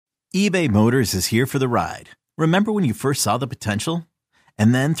eBay Motors is here for the ride. Remember when you first saw the potential?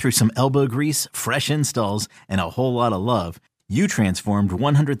 And then through some elbow grease, fresh installs, and a whole lot of love, you transformed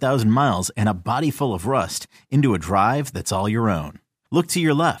 100,000 miles and a body full of rust into a drive that's all your own. Look to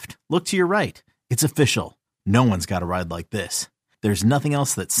your left. Look to your right. It's official. No one's got a ride like this. There's nothing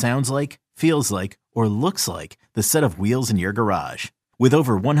else that sounds like, feels like, or looks like the set of wheels in your garage. With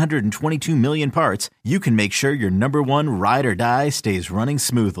over 122 million parts, you can make sure your number one ride or die stays running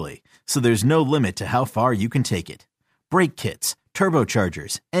smoothly. So there's no limit to how far you can take it. Brake kits,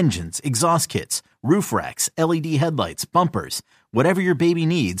 turbochargers, engines, exhaust kits, roof racks, LED headlights, bumpers, whatever your baby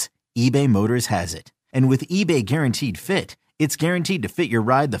needs, eBay Motors has it. And with eBay Guaranteed Fit, it's guaranteed to fit your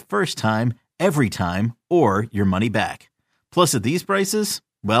ride the first time, every time, or your money back. Plus at these prices,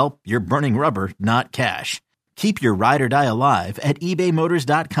 well, you're burning rubber, not cash. Keep your ride or die alive at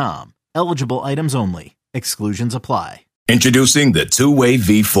ebaymotors.com. Eligible items only. Exclusions apply. Introducing the two-way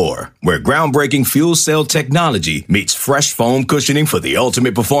V4, where groundbreaking fuel cell technology meets fresh foam cushioning for the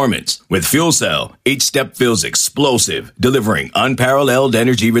ultimate performance. With fuel cell, each step feels explosive, delivering unparalleled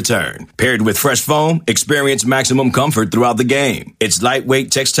energy return. Paired with fresh foam, experience maximum comfort throughout the game. Its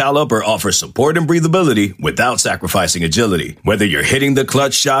lightweight textile upper offers support and breathability without sacrificing agility. Whether you're hitting the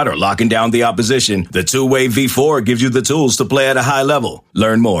clutch shot or locking down the opposition, the two-way V4 gives you the tools to play at a high level.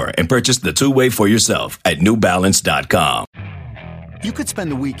 Learn more and purchase the two-way for yourself at newbalance.com. You could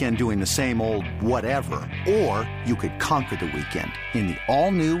spend the weekend doing the same old whatever, or you could conquer the weekend in the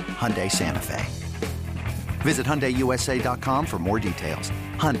all-new Hyundai Santa Fe. Visit HyundaiUSA.com for more details.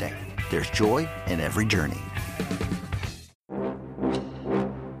 Hyundai, there's joy in every journey.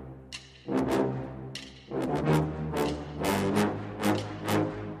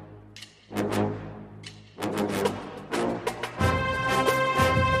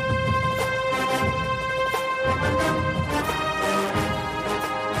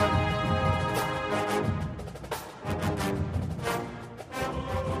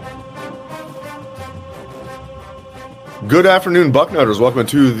 Good afternoon, Bucknutters. Welcome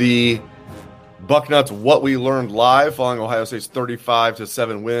to the Bucknuts What We Learned live following Ohio State's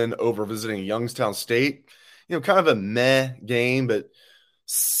 35-7 win over visiting Youngstown State. You know, kind of a meh game, but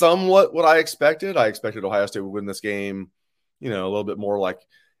somewhat what I expected. I expected Ohio State would win this game, you know, a little bit more like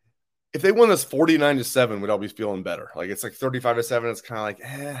if they won this 49-7, we'd all be feeling better. Like it's like 35-7. It's kind of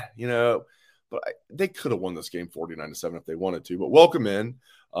like, you know, but they could have won this game 49-7 if they wanted to. But welcome in.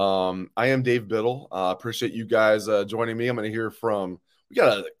 I am Dave Biddle. Appreciate you guys joining me. I'm going to hear from we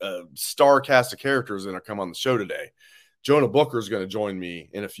got a star cast of characters going to come on the show today. Jonah Booker is going to join me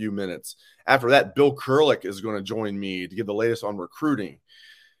in a few minutes. After that, Bill Kurlick is going to join me to give the latest on recruiting.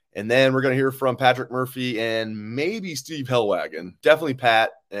 And then we're going to hear from Patrick Murphy and maybe Steve Hellwagon. Definitely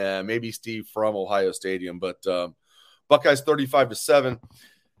Pat, maybe Steve from Ohio Stadium. But Buckeyes 35-7.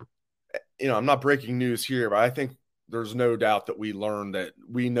 You know, I'm not breaking news here, but I think there's no doubt that we learned that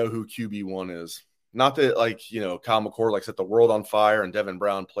we know who QB1 is. Not that, like, you know, Kyle McCord, like, set the world on fire and Devin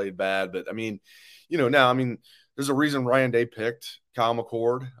Brown played bad. But, I mean, you know, now, I mean, there's a reason Ryan Day picked Kyle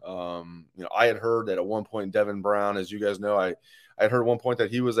McCord. You know, I had heard that at one point Devin Brown, as you guys know, I had heard at one point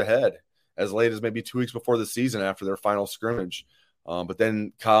that he was ahead as late as maybe 2 weeks before the season after their final scrimmage. But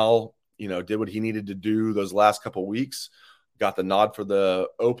then Kyle, you know, did what he needed to do those last couple weeks, got the nod for the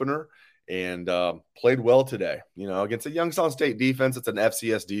opener, and played well today. You know, against a Youngstown State defense, it's an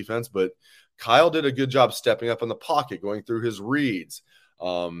FCS defense, but Kyle did a good job stepping up in the pocket, going through his reads.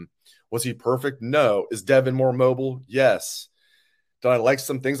 Was he perfect? No. Is Devin more mobile? Yes. Did I like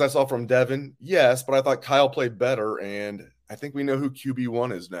some things I saw from Devin? Yes, but I thought Kyle played better, and I think we know who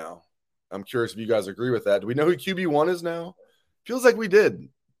QB1 is now. I'm curious if you guys agree with that. Do we know who QB1 is now? Feels like we did.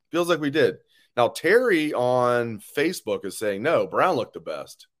 Now, Terry on Facebook is saying, no, Brown looked the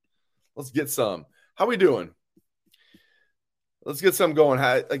best. Let's get some. How we doing? Let's get some going.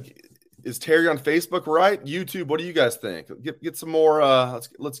 Is Terry on Facebook right? YouTube, what do you guys think? Get some more.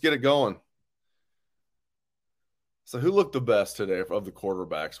 Let's get it going. So who looked the best today of the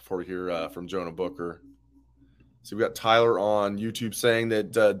quarterbacks before we hear from Jonah Booker? So we got Tyler on YouTube saying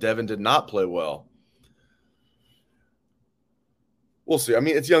that Devin did not play well. We'll see. I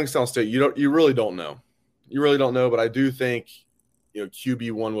mean, it's Youngstown State. You really don't know. You really don't know, but I do think, you know,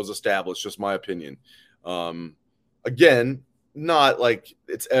 QB1 was established, just my opinion. Again, not like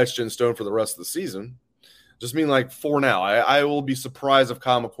it's etched in stone for the rest of the season. Just mean like for now. I will be surprised if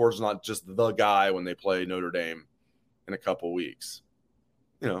Kyle McCord's not just the guy when they play Notre Dame in a couple weeks.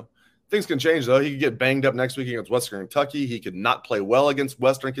 You know, things can change, though. He could get banged up next week against Western Kentucky. He could not play well against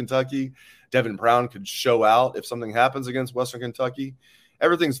Western Kentucky. Devin Brown could show out if something happens against Western Kentucky.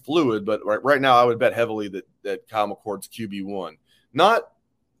 Everything's fluid, but right now I would bet heavily that Kyle McCord's QB1. Not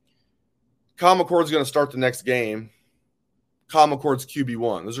Kyle McCord's going to start the next game. Kyle McCord's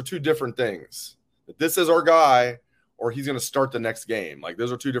QB1. Those are two different things. If this is our guy or he's going to start the next game. Like,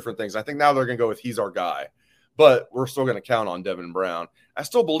 those are two different things. I think now they're going to go with he's our guy. But we're still going to count on Devin Brown. I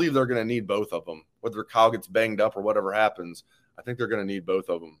still believe they're going to need both of them. Whether Kyle gets banged up or whatever happens, I think they're going to need both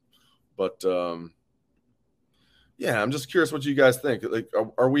of them. But, yeah, I'm just curious what you guys think. Like,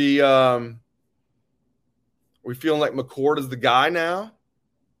 are we feeling like McCord is the guy now?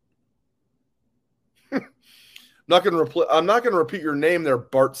 I'm not going to repeat your name there,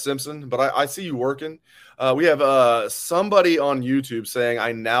 Bart Simpson, but I see you working. We have somebody on YouTube saying,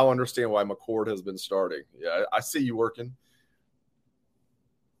 I now understand why McCord has been starting. Yeah, I see you working.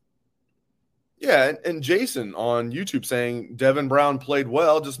 Yeah, and Jason on YouTube saying Devin Brown played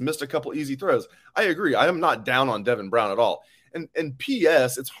well, just missed a couple easy throws. I agree. I am not down on Devin Brown at all. And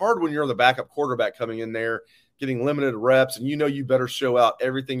P.S., it's hard when you're the backup quarterback coming in there, getting limited reps, and you better show out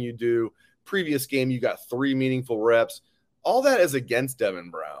everything you do. Previous game, you got 3 meaningful reps. All that is against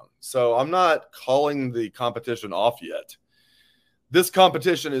Devin Brown. So I'm not calling the competition off yet. This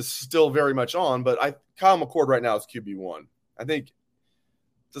competition is still very much on, but Kyle McCord right now is QB1. I think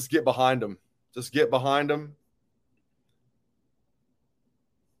just get behind him. Just get behind him.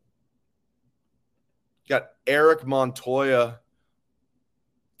 Got Eric Montoya.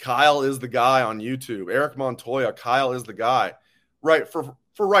 Kyle is the guy on YouTube. Eric Montoya, Kyle is the guy. Right, for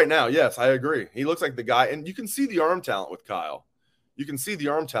right now, yes, I agree. He looks like the guy, and you can see the arm talent with Kyle. You can see the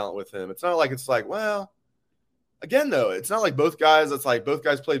arm talent with him. It's not like, well, again, though, it's not like both guys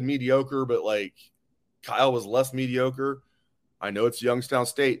played mediocre, but like Kyle was less mediocre. I know it's Youngstown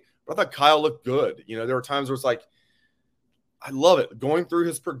State, but I thought Kyle looked good. There were times where it's like, I love it. Going through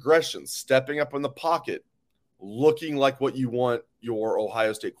his progressions, stepping up in the pocket, looking like what you want your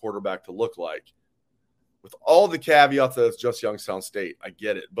Ohio State quarterback to look like. With all the caveats that it's just Youngstown State, I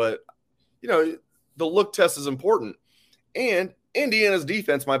get it. But, the look test is important. And Indiana's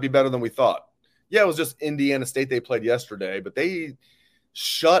defense might be better than we thought. Yeah, it was just Indiana State they played yesterday, but they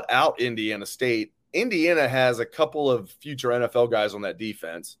shut out Indiana State. Indiana has a couple of future NFL guys on that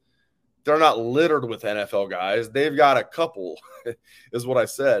defense. They're not littered with NFL guys. They've got a couple, is what I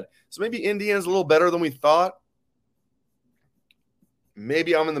said. So maybe Indiana's a little better than we thought.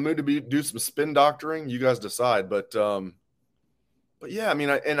 Maybe I'm in the mood to do some spin doctoring. You guys decide. But yeah, I mean,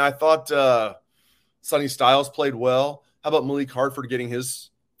 I thought Sonny Styles played well. How about Malik Hartford getting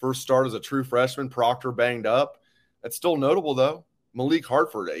his first start as a true freshman? Proctor banged up. That's still notable, though. Malik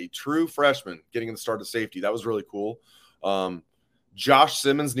Hartford, a true freshman, getting the start of safety. That was really cool. Josh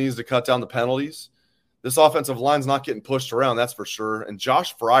Simmons needs to cut down the penalties. This offensive line's not getting pushed around, that's for sure. And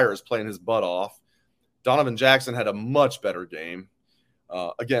Josh Fryer is playing his butt off. Donovan Jackson had a much better game.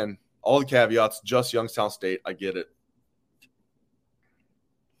 Again, all the caveats, just Youngstown State. I get it.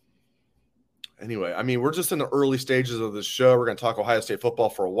 Anyway, I mean, we're just in the early stages of this show. We're going to talk Ohio State football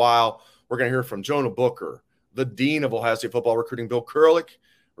for a while. We're going to hear from Jonah Booker, the dean of Ohio State football recruiting, Bill Kurlick.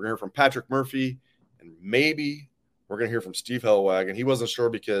 We're going to hear from Patrick Murphy, and maybe we're going to hear from Steve Hellwagon. He wasn't sure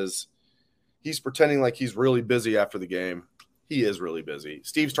because he's pretending like he's really busy after the game. He is really busy.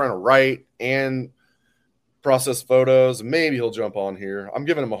 Steve's trying to write and process photos. Maybe he'll jump on here. I'm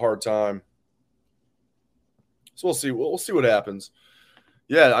giving him a hard time. So we'll see. We'll see what happens.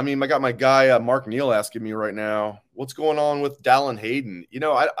 Yeah, I mean, I got my guy Mark Neal asking me right now, what's going on with Dallin Hayden?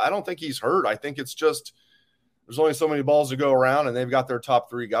 I don't think he's hurt. I think it's just there's only so many balls to go around, and they've got their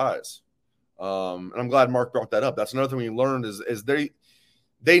top 3 guys. And I'm glad Mark brought that up. That's another thing we learned is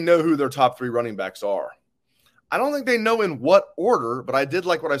they know who their top 3 running backs are. I don't think they know in what order, but I did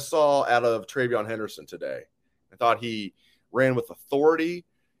like what I saw out of Travion Henderson today. I thought he ran with authority.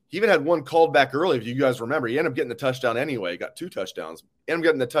 He even had one called back early, if you guys remember. He ended up getting the touchdown anyway. He got 2 touchdowns. Ended up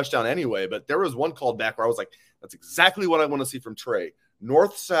getting the touchdown anyway, but there was one called back where I was like, that's exactly what I want to see from Trey.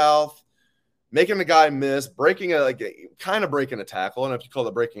 North-south, making the guy miss, breaking a tackle. I don't know if you call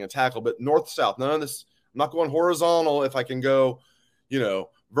it breaking a tackle, but north-south. None of this, I'm not going horizontal if I can go,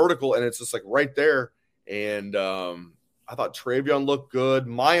 vertical, and it's just like right there. And I thought Travion looked good.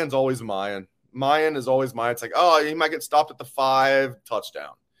 Mayan's always Mayan. Mayan is always Mayan. It's like, oh, he might get stopped at the 5,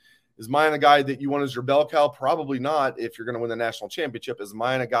 touchdown. Is Mayan a guy that you want as your bell cow? Probably not if you're going to win the national championship. Is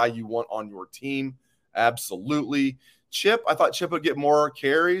Mayan a guy you want on your team? Absolutely. Chip, I thought Chip would get more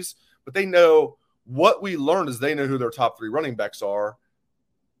carries, but they know what we learned is they know who their top 3 running backs are.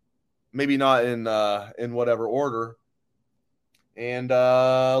 Maybe not in whatever order. And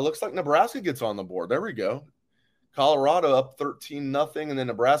looks like Nebraska gets on the board. There we go. Colorado up 13-0, and then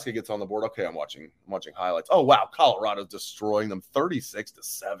Nebraska gets on the board. Okay, I'm watching highlights. Oh wow, Colorado's destroying them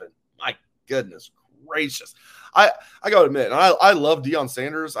 36-7. My goodness gracious. I got to admit, and I love Deion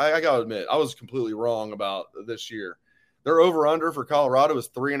Sanders. I got to admit, I was completely wrong about this year. Their over-under for Colorado is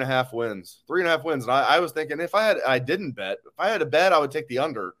 3.5 wins. 3.5 wins. And I was thinking if I had to bet, I would take the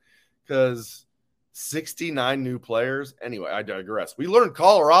under because 69 new players. Anyway, I digress. We learned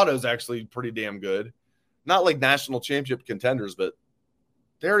Colorado's actually pretty damn good. Not like national championship contenders, but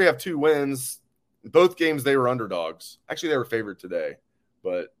they already have 2 wins. Both games, they were underdogs. Actually, they were favored today,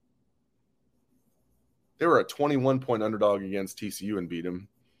 but they were a 21-point underdog against TCU and beat them.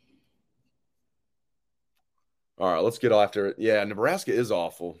 All right, let's get after it. Yeah, Nebraska is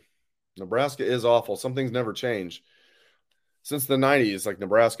awful. Nebraska is awful. Some things never change. Since the 90s, like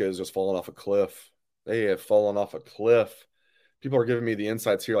Nebraska has just fallen off a cliff. They have fallen off a cliff. People are giving me the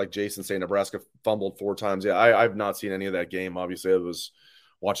insights here, like Jason saying Nebraska fumbled 4 times. Yeah, I've not seen any of that game. Obviously, I was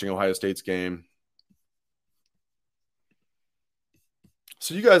watching Ohio State's game.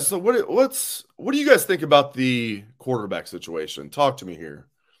 So you guys, what do you guys think about the quarterback situation? Talk to me here.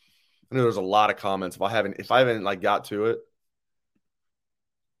 I know there's a lot of comments. If I haven't like got to it.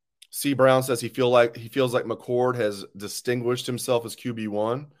 C. Brown says he feels like McCord has distinguished himself as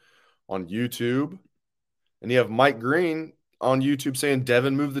QB1 on YouTube. And you have Mike Green on YouTube saying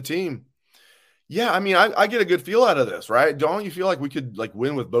Devin moved the team. Yeah, I mean, I get a good feel out of this, right? Don't you feel like we could like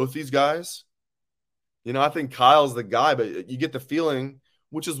win with both these guys? You know, I think Kyle's the guy, but you get the feeling,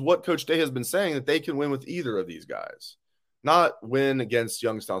 which is what Coach Day has been saying, that they can win with either of these guys. Not win against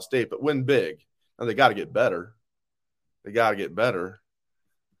Youngstown State, but win big. And they got to get better. They're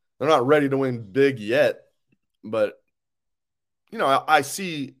not ready to win big yet, but, you know, I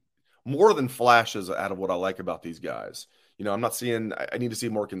see more than flashes out of what I like about these guys. You know, I'm not seeing – I need to see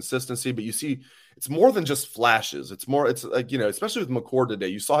more consistency, but you see it's more than just flashes. It's like, you know, especially with McCord today.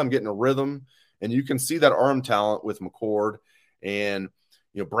 You saw him getting a rhythm, and you can see that arm talent with McCord. And,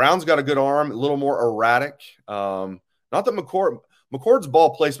 you know, Brown's got a good arm, a little more erratic. Not that McCord's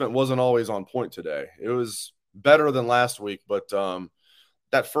ball placement wasn't always on point today. It was better than last week, but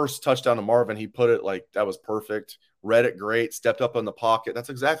that first touchdown to Marvin, he put it like that was perfect. Read it great, stepped up in the pocket. That's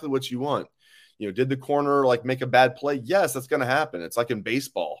exactly what you want. You know, did the corner like make a bad play? Yes, that's going to happen. It's like in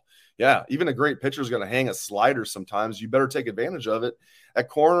baseball. Yeah, even a great pitcher is going to hang a slider sometimes. You better take advantage of it. At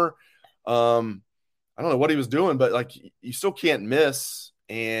corner, I don't know what he was doing, but like you still can't miss.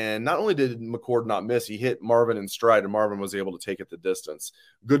 And not only did McCord not miss, he hit Marvin in stride, and Marvin was able to take it the distance.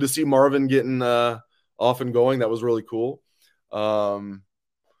 Good to see Marvin getting off and going. That was really cool. Good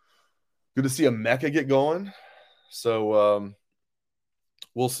to see a Mecca get going. So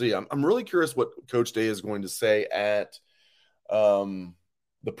we'll see. I'm really curious what Coach Day is going to say at the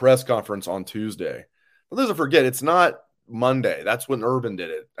press conference on Tuesday. But let's not forget, it's not Monday. That's when Urban did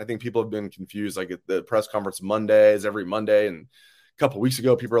it. I think people have been confused. Like the press conference Monday is every Monday, and a couple of weeks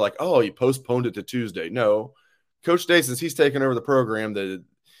ago, people were like, "Oh, he postponed it to Tuesday." No, Coach Day, since he's taken over the program, the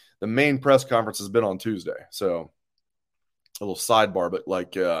main press conference has been on Tuesday. So a little sidebar, but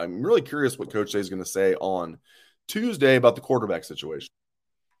like I'm really curious what Coach Day is going to say on Tuesday about the quarterback situation.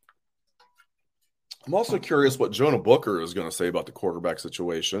 I'm also curious what Jonah Booker is going to say about the quarterback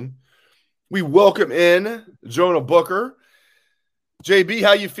situation. We welcome in Jonah Booker. JB,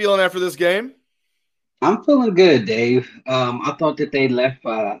 how you feeling after this game? I'm feeling good, Dave. I thought that they left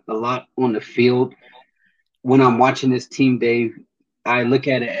a lot on the field. When I'm watching this team, Dave, I look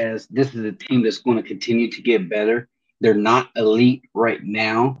at it as this is a team that's going to continue to get better. They're not elite right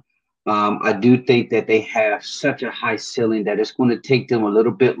now. I do think that they have such a high ceiling that it's going to take them a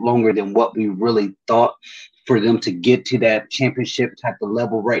little bit longer than what we really thought for them to get to that championship type of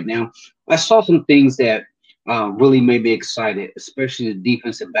level right now. I saw some things that really made me excited, especially the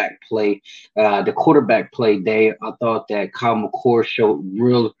defensive back play, the quarterback play day. I thought that Kyle McCord showed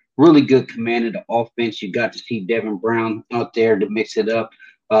really good command of the offense. You got to see Devin Brown out there to mix it up.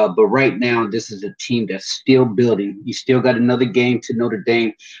 But right now, this is a team that's still building. You still got another game to Notre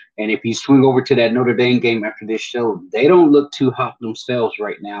Dame. And if you swing over to that Notre Dame game after this show, they don't look too hot themselves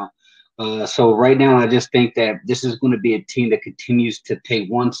right now. So right now, I just think that this is going to be a team that continues to take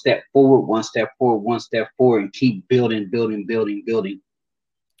one step forward, and keep building.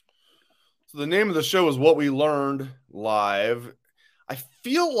 So the name of the show is What We Learned Live. I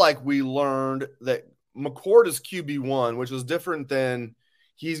feel like we learned that McCord is QB1, which is different than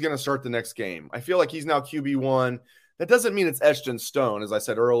he's going to start the next game. I feel like he's now QB1. That doesn't mean it's etched in stone, as I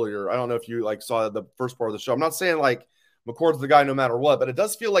said earlier. I don't know if you like saw the first part of the show. I'm not saying like McCord's the guy no matter what, but it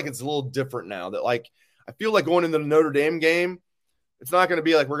does feel like it's a little different now. That like I feel like going into the Notre Dame game, it's not going to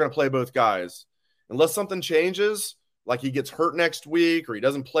be like we're going to play both guys. Unless something changes, like he gets hurt next week or he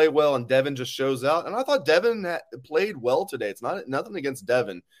doesn't play well and Devin just shows out. And I thought Devin played well today. It's not nothing against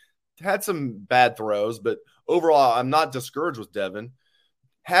Devin. had some bad throws, but overall, I'm not discouraged with Devin.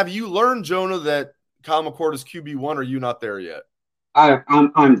 Have you learned, Jonah, that Kyle McCord is QB1, or are you not there yet?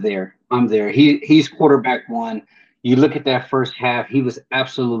 I'm there. I'm there. He's quarterback one. You look at that first half, he was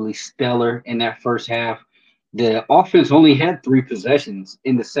absolutely stellar in that first half. The offense only had 3 possessions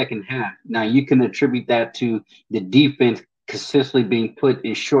in the second half. Now you can attribute that to the defense consistently being put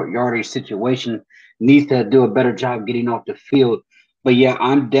in short yardage situation, needs to do a better job getting off the field. But yeah,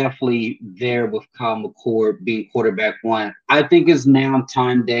 I'm definitely there with Kyle McCord being quarterback one. I think it's now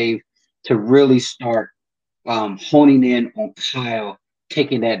time, Dave, to really start honing in on Kyle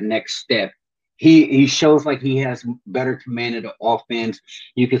taking that next step. He shows like he has better command of the offense.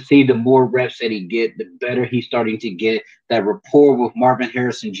 You can see the more reps that he get, the better he's starting to get. That rapport with Marvin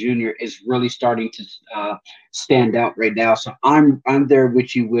Harrison Jr. is really starting to stand out right now. So I'm there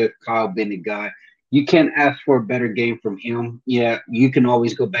with you with Kyle being the guy. You can't ask for a better game from him. Yeah, you can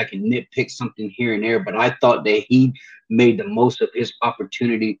always go back and nitpick something here and there, but I thought that he made the most of his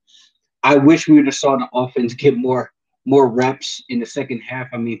opportunity. I wish we would have saw the offense get more reps in the second half.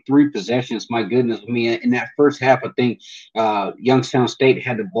 I mean, 3 possessions, my goodness. I mean, in that first half, I think Youngstown State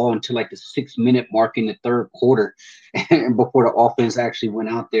had the ball until like the 6-minute mark in the third quarter before the offense actually went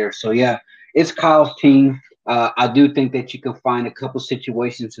out there. So, yeah, it's Kyle's team. I do think that you can find a couple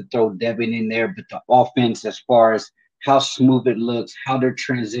situations to throw Devin in there, but the offense, as far as how smooth it looks, how they're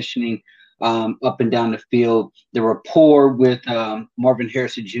transitioning up and down the field. The rapport with Marvin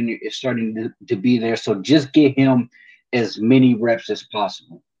Harrison Jr. is starting to be there. So just get him as many reps as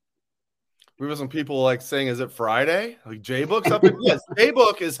possible. We have some people like saying, "Is it Friday?" Like J-Book's up. Yes,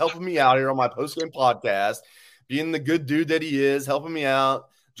 J-Book is helping me out here on my post-game podcast, being the good dude that he is, helping me out,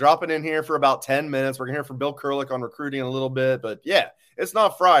 dropping in here for about 10 minutes. We're gonna hear from Bill Kurlick on recruiting in a little bit, but yeah, it's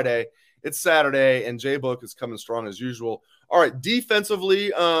not Friday, it's Saturday, and J-Book is coming strong as usual. All right,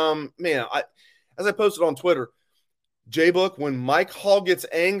 defensively, man, as I posted on Twitter, J-Book, when Mike Hall gets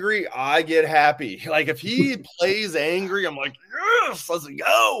angry, I get happy. Like, if he plays angry, I'm like, yes, let's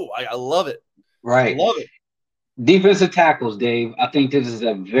go. I love it. Right. I love it. Defensive tackles, Dave. I think this is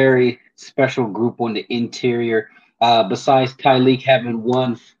a very special group on the interior. Besides Tyleek having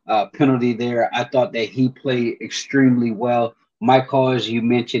one penalty there, I thought that he played extremely well. Mike Hall, as you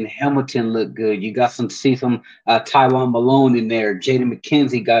mentioned, Hamilton looked good. You got see some Tywon Malone in there. Jaden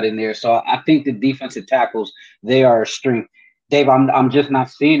McKenzie got in there. So I think the defensive tackles, they are a strength. Dave, I'm just not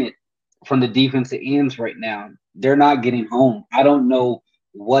seeing it from the defensive ends right now. They're not getting home. I don't know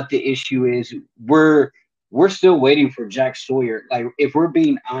what the issue is. We're still waiting for Jack Sawyer. Like, if we're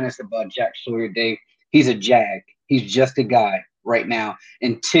being honest about Jack Sawyer, Dave, he's a Jag. He's just a guy right now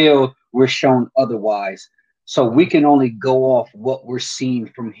until we're shown otherwise. So we can only go off what we're seeing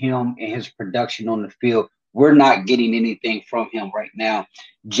from him and his production on the field. We're not getting anything from him right now.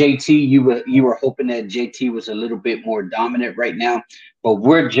 JT, you were hoping that JT was a little bit more dominant right now, but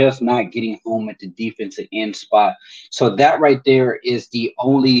we're just not getting home at the defensive end spot. So that right there is the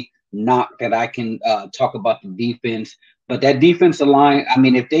only knock that I can talk about the defense. But that defensive line, I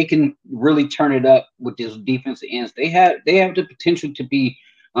mean, if they can really turn it up with these defensive ends, they have the potential to be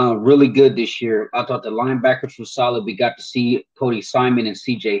really good this year. I thought the linebackers were solid. We got to see Cody Simon and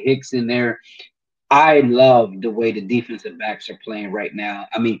CJ Hicks in there. I love the way the defensive backs are playing right now.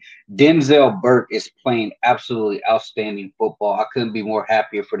 I mean, Denzel Burke is playing absolutely outstanding football. I couldn't be more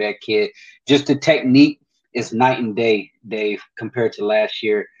happier for that kid. Just the technique is night and day, Dave, compared to last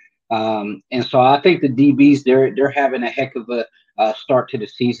year. And so I think the DBs, they're having a heck of a start to the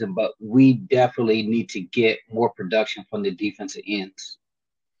season, but we definitely need to get more production from the defensive ends.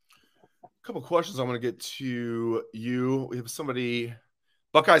 A couple questions I'm going to get to you. We have somebody,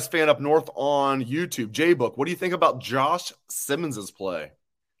 Buckeyes fan up north on YouTube, J-Book. What do you think about Josh Simmons's play?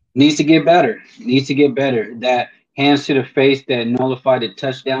 Needs to get better. That hands to the face that nullified a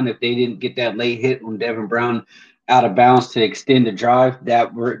touchdown. If they didn't get that late hit on Devin Brown out of bounds to extend the drive,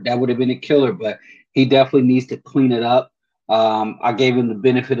 that would have been a killer. But he definitely needs to clean it up. I gave him the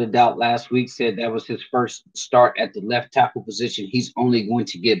benefit of doubt last week, said that was his first start at the left tackle position. He's only going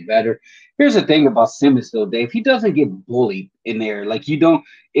to get better. Here's the thing about Simmons, though, Dave. He doesn't get bullied in there. Like,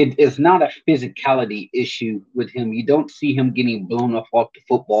 it's not a physicality issue with him. You don't see him getting blown off the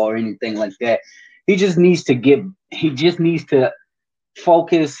football or anything like that. He just needs to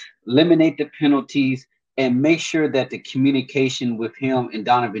focus, eliminate the penalties, and make sure that the communication with him and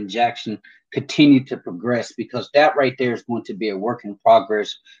Donovan Jackson continue to progress, because that right there is going to be a work in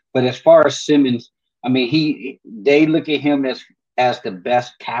progress. But as far as Simmons, I mean, they look at him as the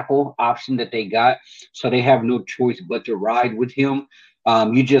best tackle option that they got, so they have no choice but to ride with him.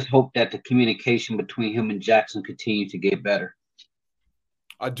 You just hope that the communication between him and Jackson continue to get better.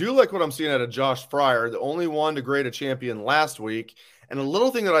 I do like what I'm seeing out of Josh Fryer, the only one to grade a champion last week. And a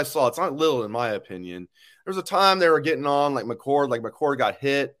little thing that I saw, it's not little in my opinion. There was a time they were getting on like McCord got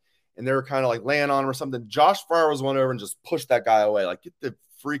hit and they were kind of like laying on him or something. Josh Fryer was one over and just pushed that guy away. Like, get the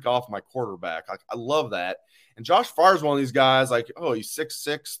freak off my quarterback. Like, I love that. And Josh Fryer's one of these guys, like, oh, he's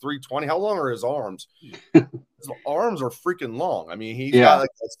 6'6", 320. How long are his arms? His arms are freaking long. I mean, he's got like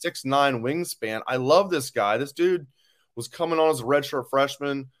a 6'9" wingspan. I love this guy. This dude was coming on as a redshirt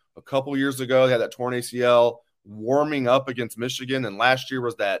freshman a couple years ago. He had that torn ACL, warming up against Michigan, and last year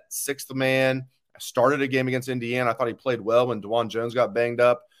was that sixth man. I started a game against Indiana. I thought he played well when DeJuan Jones got banged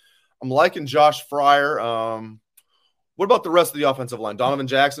up. I'm liking Josh Fryer. What about the rest of the offensive line? Donovan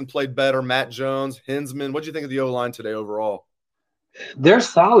Jackson played better. Matt Jones, Hinsman. What do you think of the O-line today overall? They're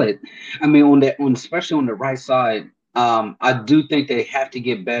solid. I mean, especially on the right side, I do think they have to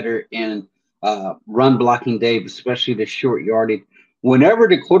get better in run blocking, Dave, especially the short yardage. Whenever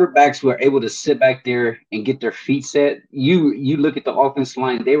the quarterbacks were able to sit back there and get their feet set, you look at the offensive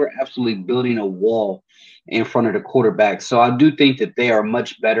line, they were absolutely building a wall in front of the quarterback. So I do think that they are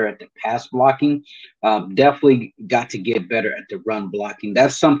much better at the pass blocking. Definitely got to get better at the run blocking.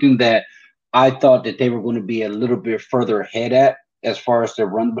 That's something that I thought that they were going to be a little bit further ahead at as far as the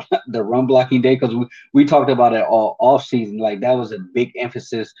run blocking day, because we talked about it all off season. Like, that was a big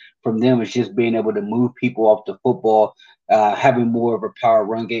emphasis from them, is just being able to move people off the football, having more of a power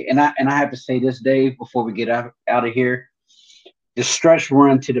run game. And I have to say this, Dave, before we get out of here, the stretch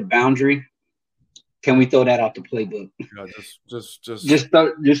run to the boundary. Can we throw that out the playbook? Yeah, just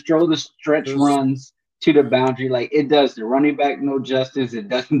throw the stretch runs to the boundary. Like, it does the running back no justice. It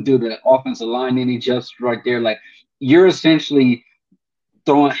doesn't do the offensive line any justice right there. Like, you're essentially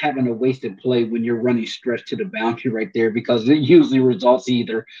having a wasted play when you're running stretch to the boundary right there, because it usually results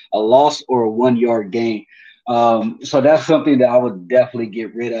either a loss or a 1 yard gain. So that's something that I would definitely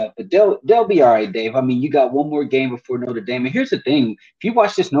get rid of. But they'll be all right, Dave. I mean, you got one more game before Notre Dame. And here's the thing. If you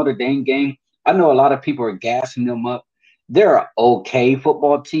watch this Notre Dame game, I know a lot of people are gassing them up. They're an okay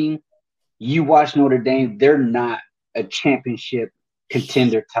football team. You watch Notre Dame, they're not a championship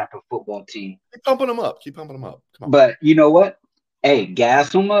contender type of football team. Keep pumping them up. Come on. But you know what? Hey,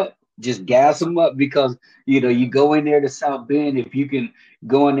 gas them up. Just gas them up, because, you go in there to South Bend, if you can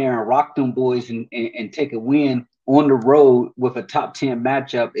go in there and rock them boys and take a win on the road with a top 10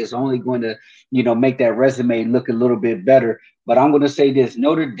 matchup, is only going to, make that resume look a little bit better. But I'm going to say this,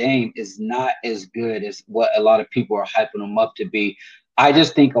 Notre Dame is not as good as what a lot of people are hyping them up to be. I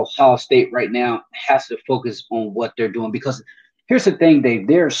just think Ohio State right now has to focus on what they're doing, because here's the thing, Dave,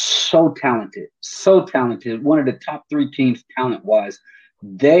 they're so talented, one of the top 3 teams talent-wise.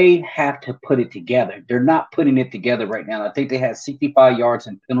 They have to put it together. They're not putting it together right now. I think they had 65 yards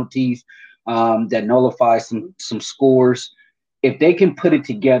and penalties that nullify some scores. If they can put it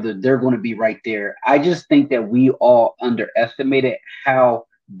together, they're going to be right there. I just think that we all underestimated how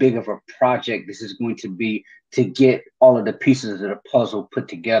big of a project this is going to be to get all of the pieces of the puzzle put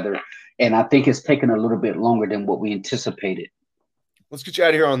together. And I think it's taken a little bit longer than what we anticipated. Let's get you out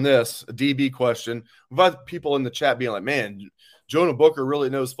of here on this, a DB question. We've had people in the chat being like, man, Jonah Booker really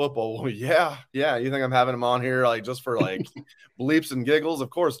knows football. Well, yeah. You think I'm having him on here like just for like bleeps and giggles? Of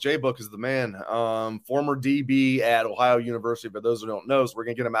course, J-Book is the man. Former DB at Ohio University, for those who don't know. So we're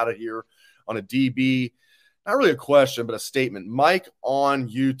going to get him out of here on a DB. Not really a question, but a statement. Mike on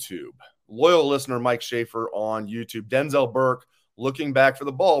YouTube. Loyal listener Mike Schaefer on YouTube. Denzel Burke looking back for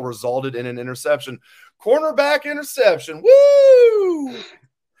the ball resulted in an interception. Cornerback interception. Woo!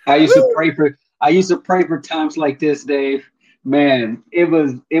 I used to pray for times like this, Dave. Man, it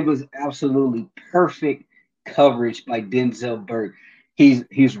was absolutely perfect coverage by Denzel Burke.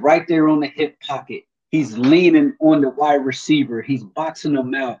 He's right there on the hip pocket. He's leaning on the wide receiver. He's boxing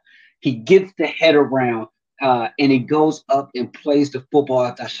him out. He gets the head around, and he goes up and plays the football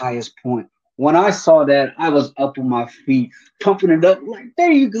at the highest point. When I saw that, I was up on my feet, pumping it up like,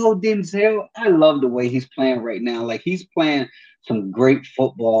 there you go, Denzel. I love the way he's playing right now. Like, he's playing some great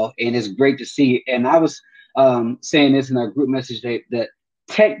football, and it's great to see. And I was saying this in our group message, that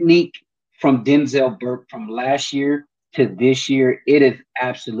technique from Denzel Burke from last year to this year, it is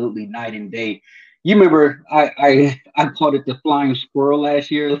absolutely night and day. You remember I called it the flying squirrel last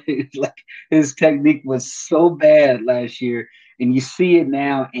year. Like, his technique was so bad last year, and you see it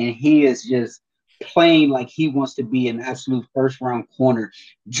now, and he is just playing like he wants to be an absolute first-round corner.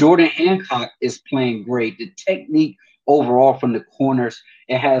 Jordan Hancock is playing great. The technique overall from the corners,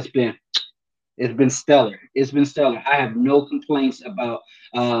 it has been It's been stellar. It's been stellar. I have no complaints about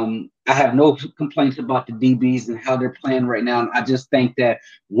the DBs and how they're playing right now. I just think that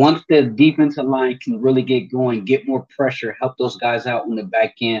once the defensive line can really get going, get more pressure, help those guys out on the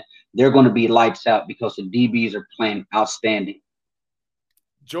back end, they're going to be lights out because the DBs are playing outstanding.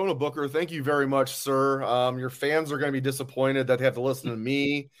 Jonah Booker, thank you very much, sir. Your fans are going to be disappointed that they have to listen to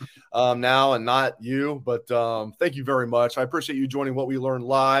me now and not you, but thank you very much. I appreciate you joining What We Learned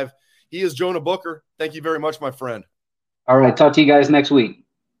Live. He is Jonah Booker. Thank you very much, my friend. All right. Talk to you guys next week.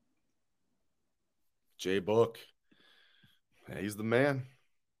 Jay Book. Yeah, he's the man.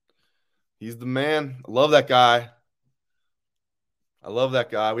 He's the man. I love that guy.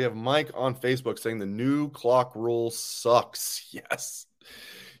 We have Mike on Facebook saying the new clock rule sucks.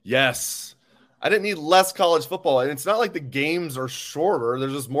 Yes. I didn't need less college football. And it's not like the games are shorter.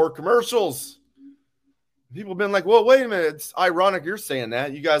 There's just more commercials. People have been like, well, wait a minute. It's ironic you're saying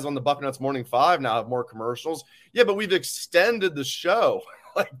that. You guys on the Bucknuts Morning 5 now have more commercials. Yeah, but we've extended the show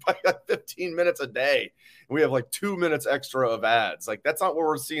by 15 minutes a day. And we have 2 minutes extra of ads. That's not what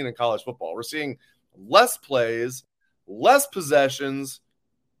we're seeing in college football. We're seeing less plays, less possessions,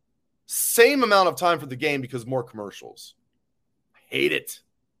 same amount of time for the game because more commercials. I hate it.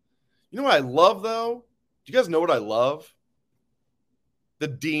 You know what I love, though? Do you guys know what I love? The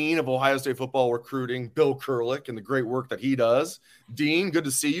Dean of Ohio State football recruiting, Bill Kurlick, and the great work that he does. Dean, good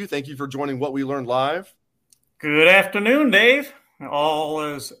to see you. Thank you for joining What We Learned Live. Good afternoon, Dave. All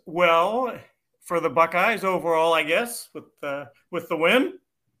is well for the Buckeyes overall, I guess, with the win.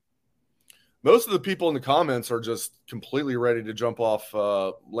 Most of the people in the comments are just completely ready to jump off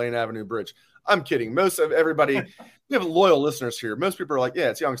Lane Avenue Bridge. I'm kidding. Most of everybody, we have loyal listeners here. Most people are like,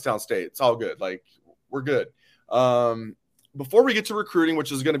 yeah, it's Youngstown State. It's all good. We're good. Before we get to recruiting,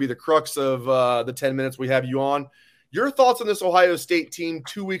 which is going to be the crux of the 10 minutes we have you on, your thoughts on this Ohio State team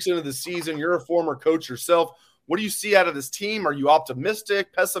 2 weeks into the season. You're a former coach yourself. What do you see out of this team? Are you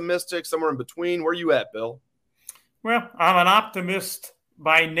optimistic, pessimistic, somewhere in between? Where are you at, Bill? Well, I'm an optimist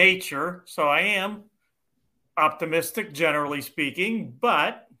by nature, so I am optimistic, generally speaking.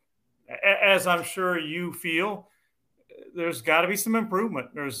 But as I'm sure you feel, there's got to be some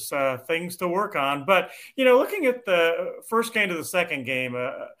improvement. There's things to work on. But, looking at the first game to the second game,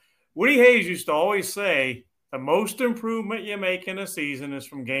 Woody Hayes used to always say the most improvement you make in a season is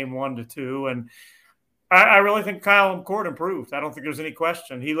from game 1 to 2. And I really think Kyle McCord improved. I don't think there's any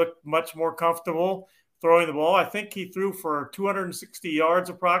question. He looked much more comfortable throwing the ball. I think he threw for 260 yards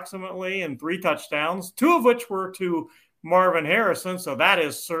approximately and 3 touchdowns, 2 of which were to Marvin Harrison. So that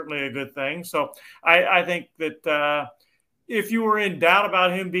is certainly a good thing. So I think that if you were in doubt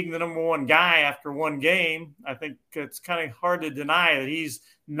about him being the number 1 guy after one game, I think it's kind of hard to deny that he's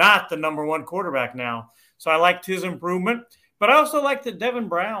not the number 1 quarterback now. So I liked his improvement. But I also liked that Devin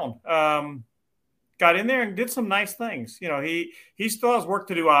Brown got in there and did some nice things. He still has work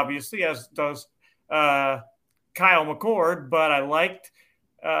to do, obviously, as does Kyle McCord, but I liked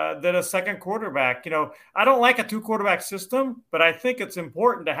that a second quarterback. I don't like a 2-quarterback system, but I think it's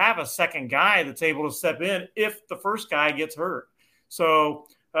important to have a second guy that's able to step in if the first guy gets hurt. So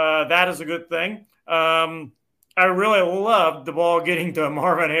that is a good thing. I really loved the ball getting to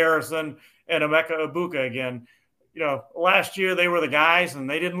Marvin Harrison and Emeka Ibuka again. Last year they were the guys, and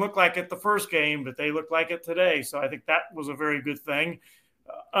they didn't look like it the first game, but they look like it today. So I think that was a very good thing.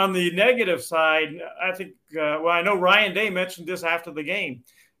 On the negative side, I think, I know Ryan Day mentioned this after the game.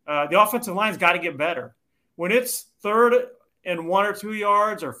 The offensive line's got to get better. When it's 3rd and 1 or 2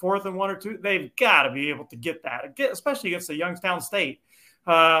 yards or 4th and 1 or 2, they've got to be able to get that, especially against the Youngstown State.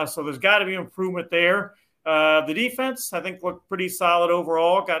 So there's got to be improvement there. The defense, I think, looked pretty solid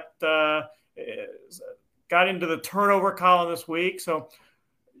overall. Got into the turnover column this week. So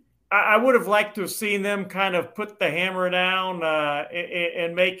I would have liked to have seen them kind of put the hammer down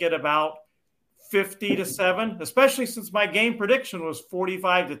and make it about 50-7, especially since my game prediction was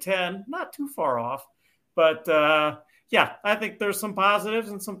 45-10. Not too far off. But, I think there's some positives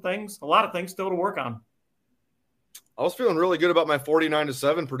and some things, a lot of things still to work on. I was feeling really good about my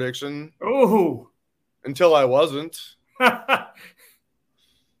 49-7 prediction. Ooh. Until I wasn't.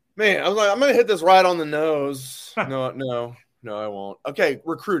 Man, I was like, I'm going to hit this right on the nose. No, I won't. Okay,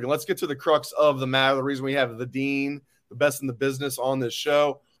 recruiting. Let's get to the crux of the matter. The reason we have the Dean, the best in the business on this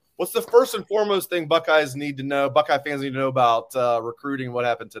show. What's the first and foremost thing Buckeye fans need to know about recruiting, what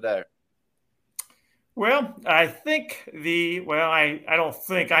happened today? Well, I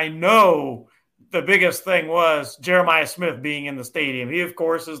know the biggest thing was Jeremiah Smith being in the stadium. He, of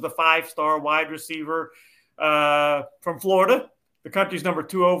course, is the 5-star wide receiver from Florida, the country's number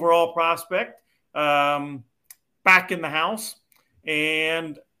 2 overall prospect, back in the house.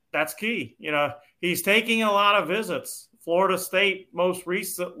 And That's key. He's taking a lot of visits. Florida State most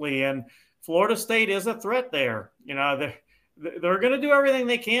recently, and Florida State is a threat there. They're going to do everything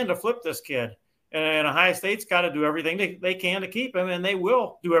they can to flip this kid. And Ohio State's got to do everything they can to keep him, and they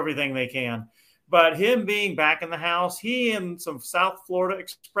will do everything they can. But him being back in the house, he and some South Florida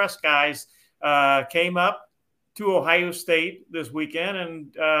Express guys came up to Ohio State this weekend.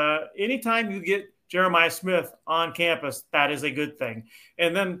 And anytime you get Jeremiah Smith on campus, that is a good thing.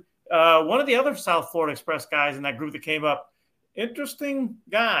 And then one of the other South Florida Express guys in that group that came up, interesting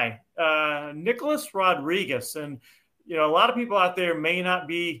guy, Nicholas Rodriguez. And a lot of people out there may not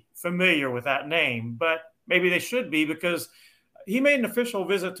be familiar with that name, but maybe they should be, because he made an official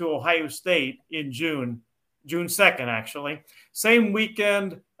visit to Ohio State in June 2nd, actually. Same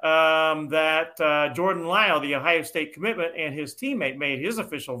weekend that Jordan Lyle, the Ohio State commitment, and his teammate made his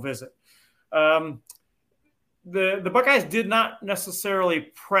official visit. The Buckeyes did not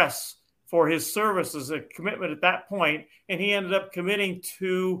necessarily press for his services, a commitment at that point, and he ended up committing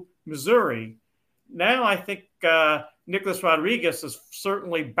to Missouri. Now I think Nicholas Rodriguez is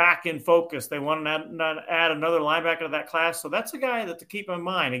certainly back in focus. They want to add another linebacker to that class. So that's a guy to keep in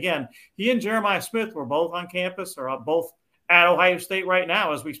mind. Again, he and Jeremiah Smith were both on campus, or both at Ohio State right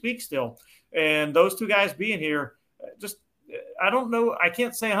now as we speak still. And those two guys being here, I don't know. I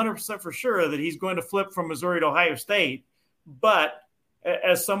can't say 100% for sure that he's going to flip from Missouri to Ohio State. But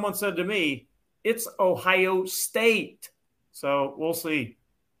as someone said to me, it's Ohio State. So we'll see.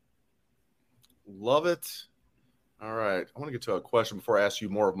 Love it. All right. I want to get to a question before I ask you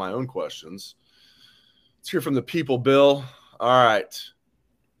more of my own questions. Let's hear from the people, Bill. All right.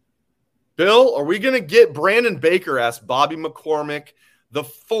 Bill, are we going to get Brandon Baker? Asked Bobby McCormick the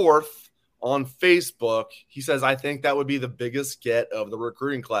 4th on Facebook. He says, I think that would be the biggest get of the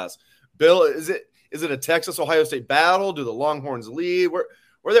recruiting class. Bill, is it a Texas-Ohio State battle? Do the Longhorns lead?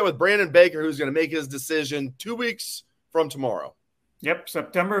 We're there with Brandon Baker, who's going to make his decision 2 weeks from tomorrow. Yep,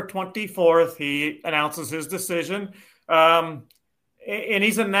 September 24th, he announces his decision. And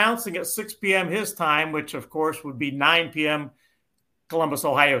he's announcing at 6 p.m. his time, which, of course, would be 9 p.m. Columbus,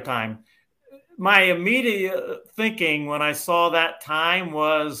 Ohio time. My immediate thinking when I saw that time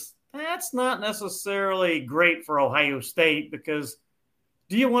was, that's not necessarily great for Ohio State, because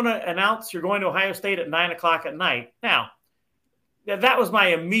do you want to announce you're going to Ohio State at 9 o'clock at night? Now, that was my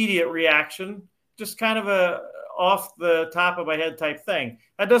immediate reaction, just kind of a off the top of my head type thing.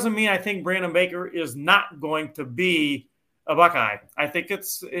 That doesn't mean I think Brandon Baker is not going to be a Buckeye. I think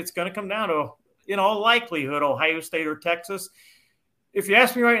it's going to come down to, in all likelihood, Ohio State or Texas. If you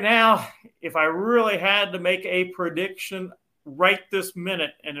ask me right now, if I really had to make a prediction right this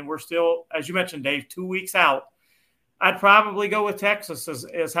minute, and we're still, as you mentioned, Dave, 2 weeks out, I'd probably go with Texas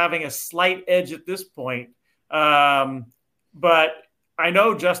as having a slight edge at this point. But I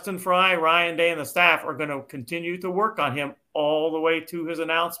know Justin Fry, Ryan Day, and the staff are going to continue to work on him all the way to his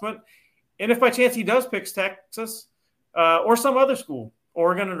announcement. And if by chance he does pick Texas or some other school,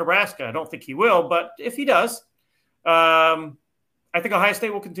 Oregon or Nebraska, I don't think he will, but if he does, I think Ohio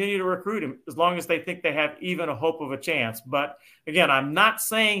State will continue to recruit him as long as they think they have even a hope of a chance. But again, I'm not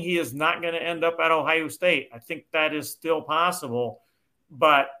saying he is not going to end up at Ohio State. I think that is still possible,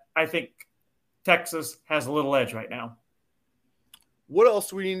 but I think Texas has a little edge right now. What else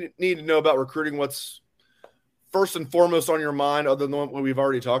do we need to know about recruiting? What's first and foremost on your mind other than what we've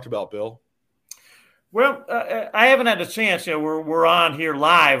already talked about, Bill? Well, I haven't had a chance. We're on here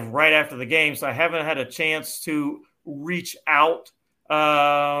live right after the game, so I haven't had a chance to reach out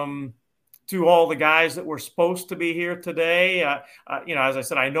to all the guys that were supposed to be here today. As I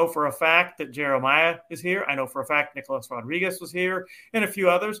said, I know for a fact that Jeremiah is here. I know for a fact Nicholas Rodriguez was here and a few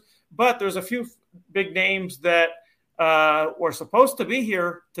others. But there's a few big names that were supposed to be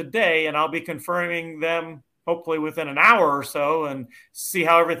here today, and I'll be confirming them hopefully within an hour or so and see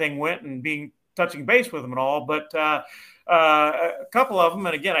how everything went and touching base with them and all. But a couple of them,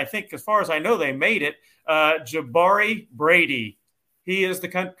 and again, I think as far as I know, they made it. Jabari Brady. He is the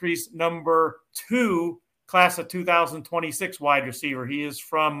country's number 2 class of 2026 wide receiver. He is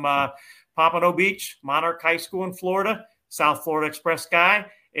from Pompano Beach, Monarch High School in Florida, South Florida Express guy,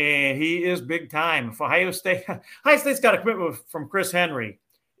 and he is big time. If Ohio State's got a commitment from Chris Henry.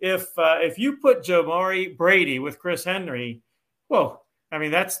 If you put Jabari Brady with Chris Henry, well, I mean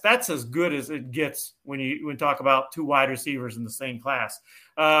that's as good as it gets when you talk about 2 wide receivers in the same class.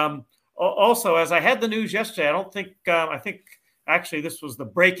 Also, as I had the news yesterday, I think actually this was the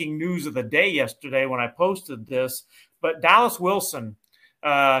breaking news of the day yesterday when I posted this, but Dallas Wilson,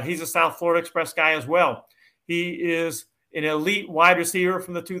 he's a South Florida Express guy as well. He is an elite wide receiver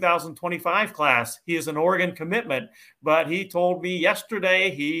from the 2025 class. He is an Oregon commitment, but he told me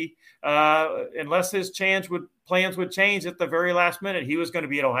yesterday unless his plans would change at the very last minute, he was going to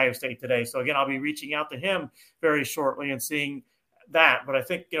be at Ohio State today. So again, I'll be reaching out to him very shortly and seeing that. But I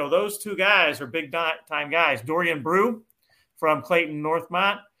think, those two guys are big time guys. Dorian Brew from Clayton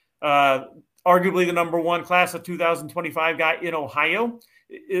Northmont, arguably the number one class of 2025 guy in Ohio,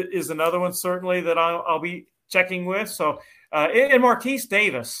 is another one certainly that I'll be checking with. So, and Marquise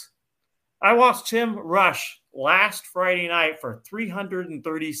Davis, I watched him rush last Friday night for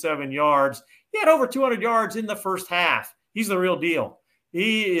 337 yards. He had over 200 yards in the first half. He's the real deal.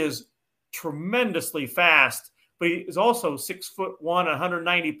 He is tremendously fast, but he is also 6'1",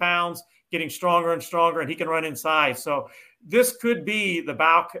 190 pounds, getting stronger and stronger, and he can run inside. So this could be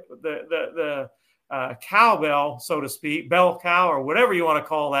the cowbell, so to speak, bell cow, or whatever you want to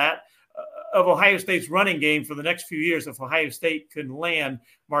call that, of Ohio State's running game for the next few years if Ohio State can land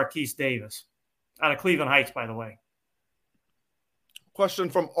Marquise Davis out of Cleveland Heights, by the way. Question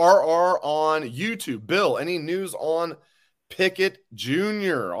from RR on YouTube. Bill, any news on Pickett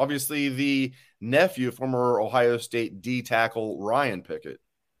Jr.? Obviously the nephew of former Ohio State D tackle Ryan Pickett.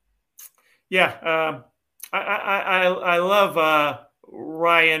 Yeah, I love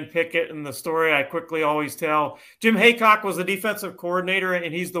Ryan Pickett and the story I quickly always tell. Jim Haycock was the defensive coordinator,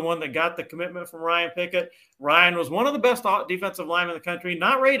 and he's the one that got the commitment from Ryan Pickett. Ryan was one of the best defensive linemen in the country,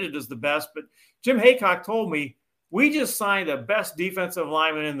 not rated as the best, but Jim Haycock told me, we just signed the best defensive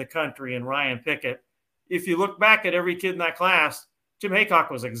lineman in the country in Ryan Pickett. If you look back at every kid in that class, Jim Haycock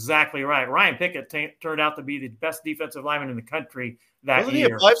was exactly right. Ryan Pickett turned out to be the best defensive lineman in the country that Wasn't year.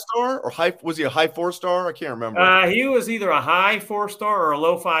 He a 5-star or was he a high 4-star? I can't remember. He was either a high 4-star or a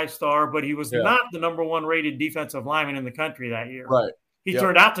low 5-star, but he was not the number one rated defensive lineman in the country that year. Right. He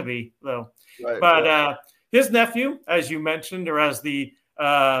turned out to be, though. Right. But his nephew, as you mentioned, or as the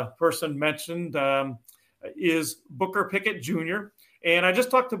person mentioned, is Booker Pickett Jr. And I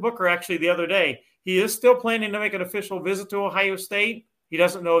just talked to Booker actually the other day. He is still planning to make an official visit to Ohio State. He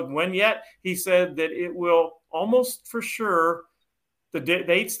doesn't know when yet. He said that it will almost for sure, the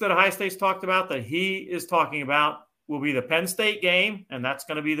dates that Ohio State's talked about that he is talking about will be the Penn State game, and that's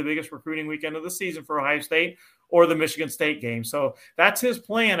going to be the biggest recruiting weekend of the season for Ohio State, or the Michigan State game. So that's his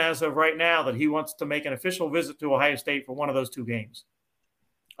plan as of right now, that he wants to make an official visit to Ohio State for one of those two games.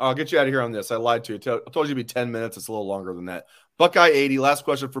 I'll get you out of here on this. I lied to you. I told you it'd be 10 minutes. It's a little longer than that. Buckeye 80, last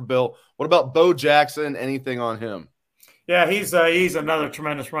question for Bill. What about Bo Jackson? Anything on him? Yeah, he's another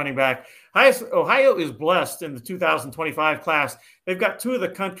tremendous running back. Ohio is blessed in the 2025 class. They've got two of the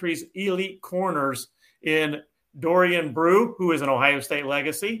country's elite corners in Dorian Brew, who is an Ohio State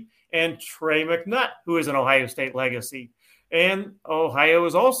legacy, and Trey McNutt, who is an Ohio State legacy. And Ohio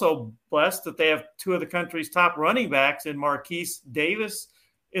is also blessed that they have two of the country's top running backs in Marquise Davis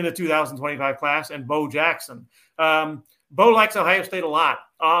in the 2025 class and Bo Jackson. Bo likes Ohio State a lot.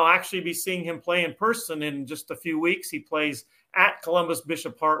 I'll actually be seeing him play in person in just a few weeks. He plays at Columbus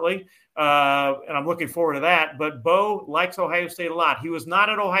Bishop Hartley, and I'm looking forward to that. But Bo likes Ohio State a lot. He was not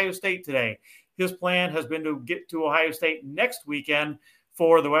at Ohio State today. His plan has been to get to Ohio State next weekend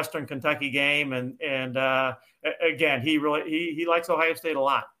for the Western Kentucky game. And again, he likes Ohio State a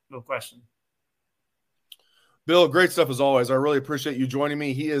lot, no question. Bill, great stuff as always. I really appreciate you joining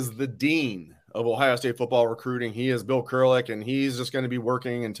me. He is the dean of Ohio State football recruiting. He is Bill Kurlick, and he's just going to be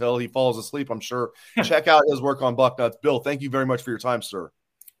working until he falls asleep, I'm sure. Check out his work on Bucknuts. Bill, thank you very much for your time, sir.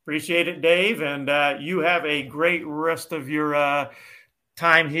 Appreciate it, Dave, and you have a great rest of your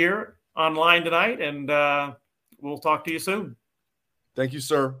time here online tonight, and we'll talk to you soon. Thank you,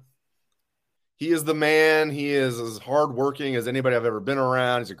 sir. He is the man. He is as hardworking as anybody I've ever been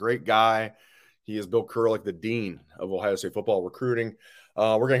around. He's a great guy. He is Bill Kurlick, the dean of Ohio State football recruiting.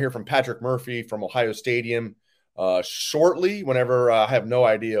 We're going to hear from Patrick Murphy from Ohio Stadium shortly, whenever I have no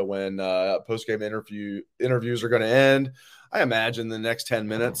idea when post-game interviews are going to end. I imagine the next 10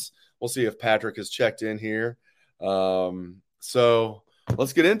 minutes. We'll see if Patrick has checked in here. So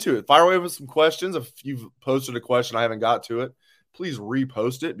let's get into it. Fire away with some questions. If you've posted a question, I haven't got to it, please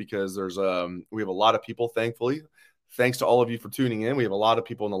repost it, because there's we have a lot of people, thankfully. Thanks to all of you for tuning in. We have a lot of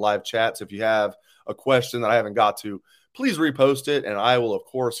people in the live chats. If you have a question that I haven't got to, please repost it, and I will, of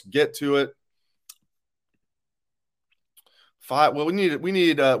course, get to it. We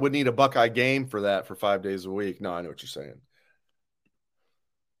need a Buckeye game for that for 5 days a week. No, I know what you're saying.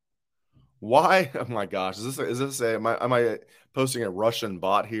 Why? Oh my gosh, am I posting a Russian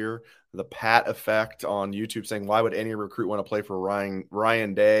bot here? The Pat effect on YouTube saying, why would any recruit want to play for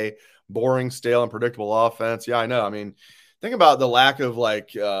Ryan Day? Boring, stale, and predictable offense. Yeah, I know. I mean, Think about the lack of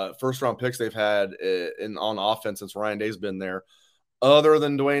first round picks they've had on offense since Ryan Day's been there. Other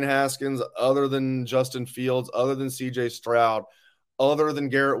than Dwayne Haskins, other than Justin Fields, other than C.J. Stroud, other than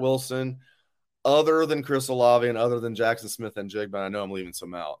Garrett Wilson, other than Chris Olave, and other than Jackson Smith and Jigba. I know I'm leaving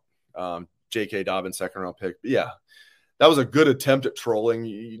some out. J.K. Dobbins, second round pick. But yeah, that was a good attempt at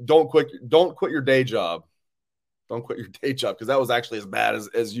trolling. Don't quit your day job. Don't quit your day job, because that was actually as bad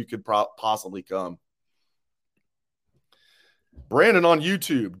as you could possibly come. Brandon on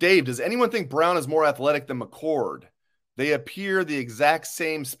YouTube. Dave, does anyone think Brown is more athletic than McCord? They appear the exact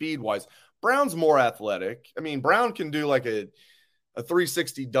same speed-wise. Brown's more athletic. I mean, Brown can do like a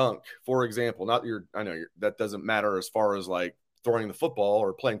 360 dunk, for example. That doesn't matter as far as like throwing the football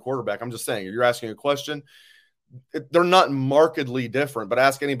or playing quarterback. I'm just saying, if you're asking a question, they're not markedly different, but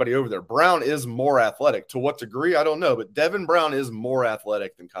ask anybody over there. Brown is more athletic. To what degree, I don't know, but Devin Brown is more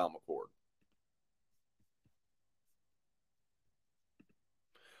athletic than Kyle McCord.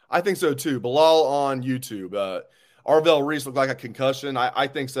 I think so too. Bilal on YouTube. Arvell Reese looked like a concussion. I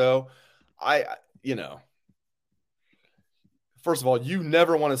think so. First of all, you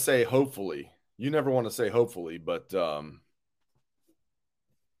never want to say hopefully. But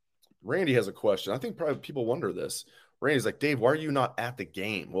Randy has a question. I think probably people wonder this. Randy's like, Dave, why are you not at the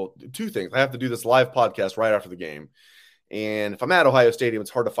game? Well, two things. I have to do this live podcast right after the game. And if I'm at Ohio Stadium,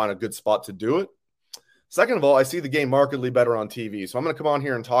 it's hard to find a good spot to do it. Second of all, I see the game markedly better on TV. So I'm going to come on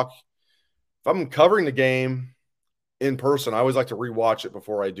here and talk. If I'm covering the game in person, I always like to rewatch it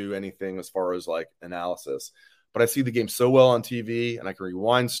before I do anything as far as like analysis. But I see the game so well on TV, and I can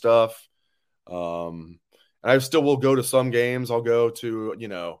rewind stuff. And I still will go to some games. I'll go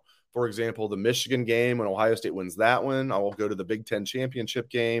to, for example, the Michigan game when Ohio State wins that one. I will go to the Big Ten championship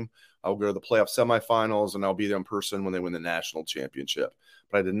game. I'll go to the playoff semifinals, and I'll be there in person when they win the national championship.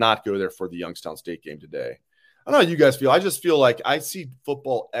 But I did not go there for the Youngstown State game today. I don't know how you guys feel. I just feel like I see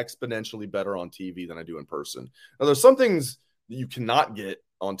football exponentially better on TV than I do in person. Now, there's some things that you cannot get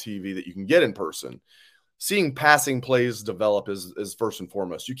on TV that you can get in person. Seeing passing plays develop is first and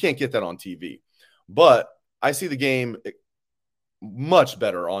foremost. You can't get that on TV. But I see the game much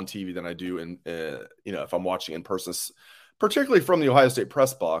better on TV than I do if I'm watching in person, particularly from the Ohio State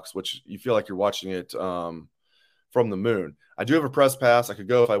press box, which you feel like you're watching it from the moon. I do have a press pass. I could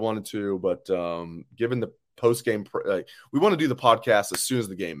go if I wanted to, but given the post-game, we want to do the podcast as soon as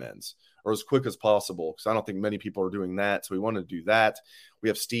the game ends or as quick as possible, because I don't think many people are doing that. So we want to do that. We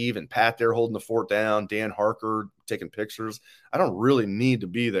have Steve and Pat there holding the fort down, Dan Harker taking pictures. I don't really need to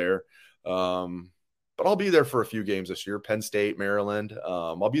be there, but I'll be there for a few games this year. Penn State, Maryland.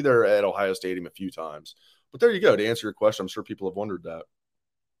 I'll be there at Ohio Stadium a few times. But there you go. To answer your question, I'm sure people have wondered that.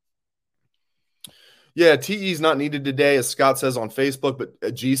 Yeah, TE's not needed today, as Scott says on Facebook,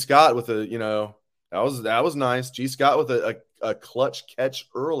 but G. Scott with that was nice. G. Scott with a clutch catch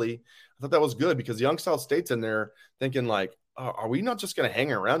early. I thought that was good because Youngstown State's in there thinking like, are we not just going to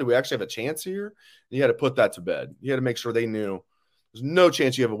hang around? Do we actually have a chance here? And you had to put that to bed. You had to make sure they knew there's no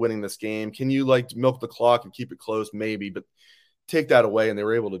chance you have a winning this game. Can you milk the clock and keep it close? Maybe, but take that away. And they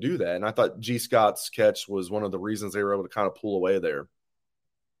were able to do that. And I thought G. Scott's catch was one of the reasons they were able to kind of pull away there.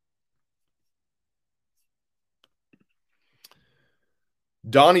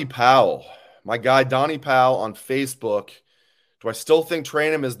 Donnie Powell, my guy Donnie Powell on Facebook. Do I still think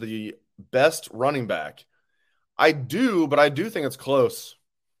Trainham is the best running back? I do, but I do think it's close.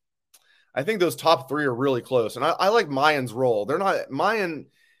 I think those top three are really close. And I like Mayan's role. Mayan,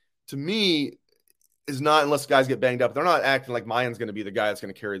 to me, is not, unless guys get banged up, they're not acting like Mayan's going to be the guy that's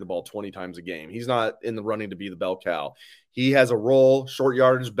going to carry the ball 20 times a game. He's not in the running to be the bell cow. He has a role, short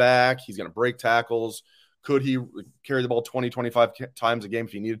yardage back. He's going to break tackles. Could he carry the ball 20, 25 times a game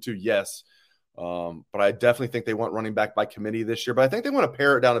if he needed to? Yes. But I definitely think they want running back by committee this year. But I think they want to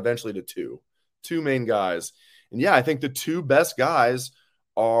pare it down eventually to two main guys. And yeah, I think the two best guys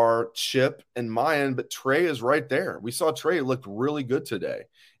are Chip and Mayan, but Trey is right there. We saw Trey looked really good today,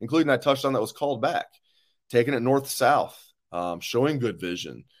 including that touchdown that was called back, taking it north-south, showing good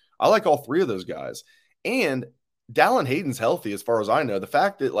vision. I like all three of those guys. And Dallin Hayden's healthy as far as I know. The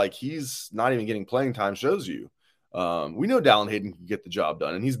fact that he's not even getting playing time shows you. We know Dallin Hayden can get the job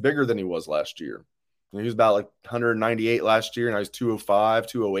done, and he's bigger than he was last year. He was about 198 last year, and now he's 205,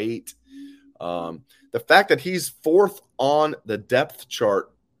 208. The fact that he's fourth on the depth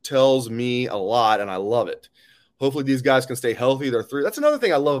chart tells me a lot, and I love it. Hopefully these guys can stay healthy. They're three. That's another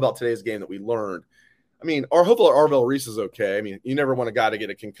thing I love about today's game that we learned. I mean, hopefully Arvell Reese is okay. I mean, you never want a guy to get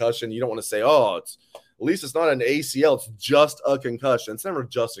a concussion. You don't want to say, at least it's not an ACL. It's just a concussion. It's never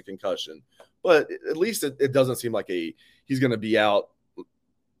just a concussion. But at least it doesn't seem like he's going to be out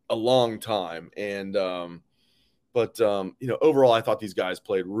a long time. And But, overall, I thought these guys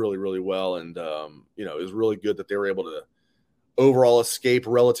played really, really well. And, it was really good that they were able to overall escape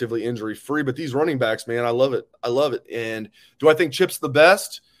relatively injury-free. But these running backs, man, I love it. I love it. And do I think Chip's the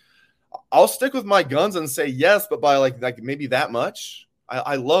best? I'll stick with my guns and say yes, but by like maybe that much.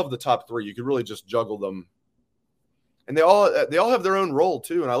 I love the top three. You could really just juggle them. And they all have their own role,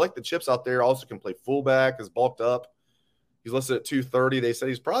 too. And I like the Chips out there. Also can play fullback, is bulked up. He's listed at 230. They said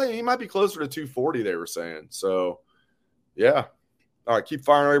he might be closer to 240, they were saying. So, yeah. All right, keep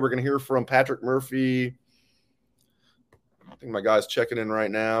firing away. We're going to hear from Patrick Murphy. I think my guy's checking in right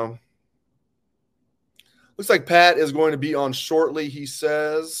now. Looks like Pat is going to be on shortly, he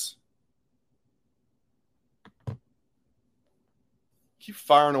says. Keep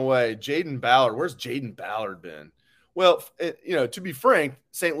firing away. Jaden Ballard. Where's Jaden Ballard been? Well, to be frank,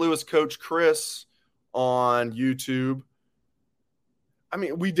 St. Louis coach Chris on YouTube, I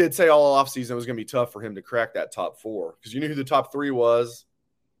mean, we did say all offseason it was going to be tough for him to crack that top four because you knew who the top three was.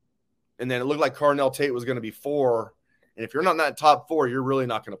 And then it looked like Carnell Tate was going to be 4. And if you're not in that top 4, you're really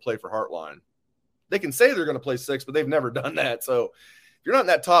not going to play for Heartline. They can say they're going to play 6, but they've never done that. So if you're not in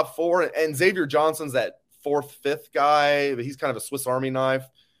that top 4, and Xavier Johnson's that 4th, 5th guy, but he's kind of a Swiss Army knife.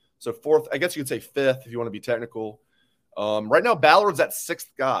 So 4th, I guess you could say 5th if you want to be technical. Right now, Ballard's that 6th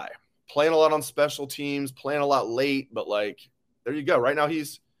guy, playing a lot on special teams, playing a lot late, but there you go. Right now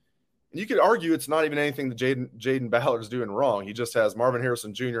and you could argue it's not even anything that Jaden Ballard is doing wrong. He just has Marvin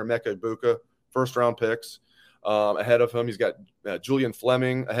Harrison Jr., Emeka Ibuka, first-round picks ahead of him. He's got Julian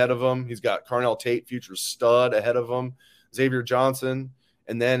Fleming ahead of him. He's got Carnell Tate, future stud, ahead of him, Xavier Johnson,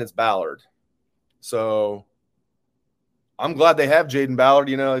 and then it's Ballard. So I'm glad they have Jaden Ballard.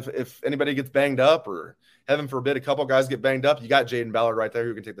 If anybody gets banged up or heaven forbid a couple guys get banged up, you got Jaden Ballard right there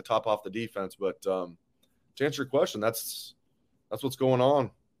who can take the top off the defense. But to answer your question, that's what's going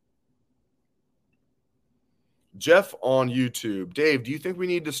on. Jeff on YouTube. Dave, do you think we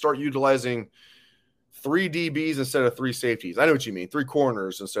need to start utilizing 3 DBs instead of 3 safeties? I know what you mean. 3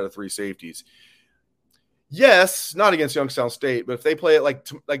 corners instead of 3 safeties. Yes, not against Youngstown State, but if they play it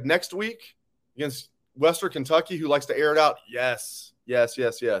like next week against Western Kentucky, who likes to air it out, yes.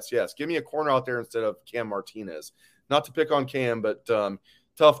 Give me a corner out there instead of Cam Martinez. Not to pick on Cam, but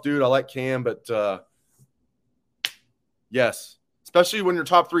tough dude. I like Cam, but yes. Especially when your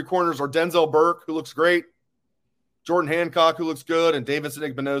top 3 corners are Denzel Burke, who looks great, Jordan Hancock, who looks good, and Davidson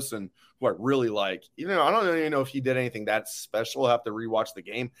Igbinosun, who I really like. I don't even know if he did anything that special. I'll have to rewatch the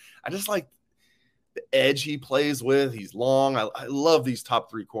game. I just like the edge he plays with. He's long. I love these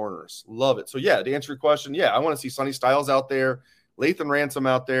top 3 corners. Love it. So, yeah, to answer your question, I want to see Sonny Styles out there, Lathan Ransom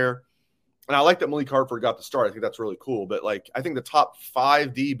out there. And I like that Malik Hartford got the start. I think that's really cool. But, I think the top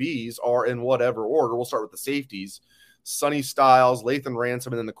 5 DBs are in whatever order. We'll start with the safeties. Sonny Styles, Lathan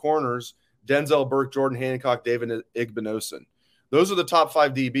Ransom, and then the corners, Denzel Burke, Jordan Hancock, David Igbinosun. Those are the top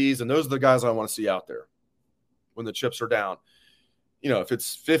 5 DBs, and those are the guys I want to see out there when the chips are down. If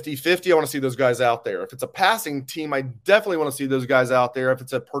it's 50-50, I want to see those guys out there. If it's a passing team, I definitely want to see those guys out there. If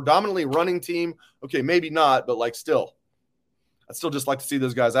it's a predominantly running team, okay, maybe not, but I'd still just like to see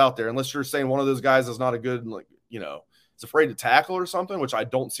those guys out there, unless you're saying one of those guys is not a good, is afraid to tackle or something, which I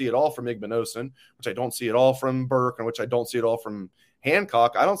don't see at all from Igbinosun, which I don't see at all from Burke, and which I don't see at all from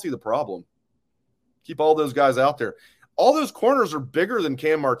Hancock. I don't see the problem. Keep all those guys out there. All those corners are bigger than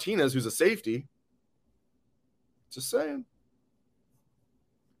Cam Martinez, who's a safety. Just saying.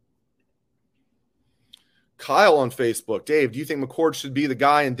 Kyle on Facebook. Dave, do you think McCord should be the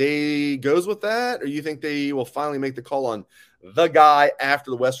guy and Day goes with that? Or you think they will finally make the call on the guy after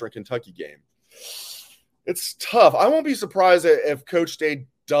the Western Kentucky game? It's tough. I won't be surprised if Coach Day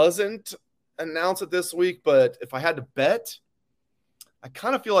doesn't announce it this week, but if I had to bet, I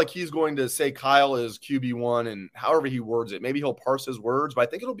kind of feel like he's going to say Kyle is QB1 and however he words it. Maybe he'll parse his words, but I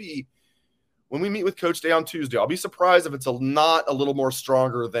think it'll be when we meet with Coach Day on Tuesday. I'll be surprised if it's not a little more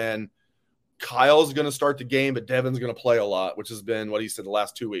stronger than Kyle's going to start the game, but Devin's going to play a lot, which has been what he said the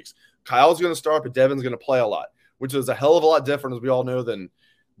last 2 weeks. Kyle's going to start, but Devin's going to play a lot, which is a hell of a lot different, as we all know, than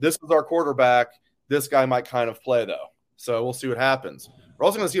this is our quarterback. This guy might kind of play, though. So we'll see what happens. We're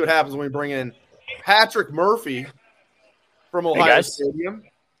also going to see what happens when we bring in Patrick Murphy from Ohio Stadium.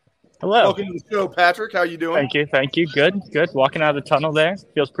 Hello. Welcome to the show, Patrick. How you doing? Thank you. Good. Walking out of the tunnel there.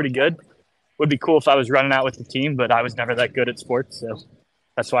 Feels pretty good. Would be cool if I was running out with the team, but I was never that good at sports, so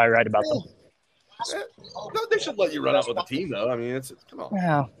that's why I write about them. No, they should let you run out with the team, though. I mean, it's come on.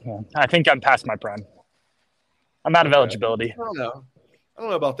 Yeah. I think I'm past my prime. I'm out of eligibility. I don't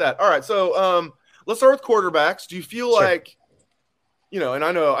know about that. All right, so let's start with quarterbacks. Do you feel like, and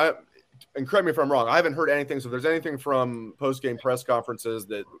I know and correct me if I'm wrong, I haven't heard anything. So if there's anything from post-game press conferences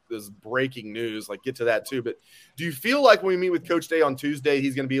that is breaking news, like get to that too. But do you feel like when we meet with Coach Day on Tuesday,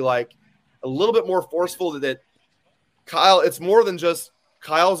 he's going to be like a little bit more forceful that Kyle, it's more than just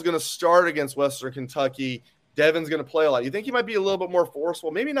Kyle's going to start against Western Kentucky, Devin's going to play a lot. You think he might be a little bit more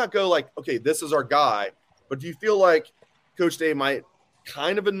forceful? Maybe not go like, okay, this is our guy. But do you feel like Coach Day might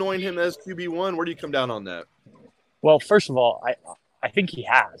kind of anoint him as QB1? Where do you come down on that? Well, first of all, I think he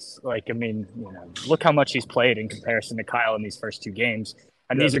has. Look how much he's played in comparison to Kyle in these first two games.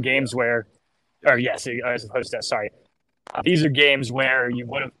 And these are games where – these are games where you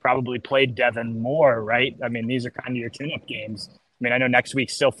would have probably played Devin more, right? I mean, these are kind of your tune-up games. I mean, I know next week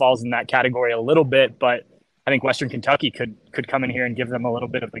still falls in that category a little bit, but I think Western Kentucky could come in here and give them a little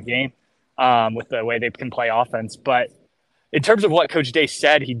bit of a game with the way they can play offense. But in terms of what Coach Day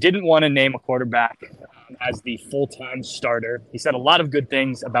said, he didn't want to name a quarterback as the full-time starter. He said a lot of good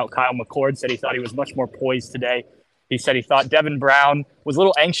things about Kyle McCord, said he thought he was much more poised today. He said he thought Devin Brown was a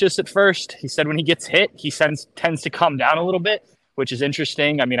little anxious at first. He said when he gets hit, he tends to calm down a little bit, which is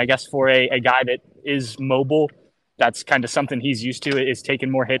interesting. I mean, I guess for a guy that is mobile, that's kind of something he's used to, is taking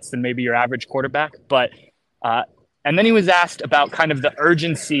more hits than maybe your average quarterback. But and then he was asked about kind of the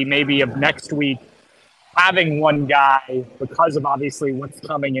urgency maybe of next week having one guy because of obviously what's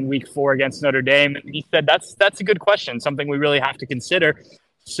coming in week 4 against Notre Dame. And he said that's a good question, something we really have to consider.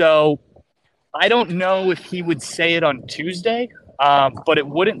 So I don't know if he would say it on Tuesday, but it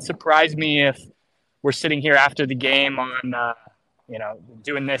wouldn't surprise me if we're sitting here after the game on,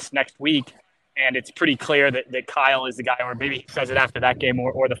 doing this next week, and it's pretty clear that Kyle is the guy, or maybe he says it after that game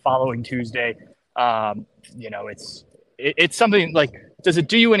or the following Tuesday. It's something like, does it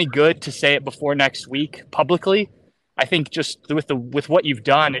do you any good to say it before next week publicly? I think just with what you've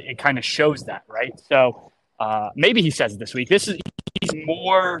done, it kind of shows that, right? So maybe he says it this week. He's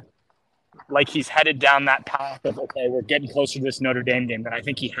more like he's headed down that path of, okay, we're getting closer to this Notre Dame game than I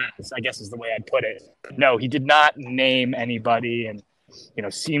think he has, I guess is the way I'd put it. No, he did not name anybody and,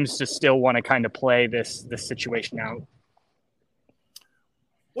 seems to still want to kind of play this situation out.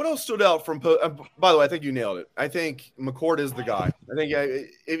 What else stood out from by the way, I think you nailed it. I think McCord is the guy. I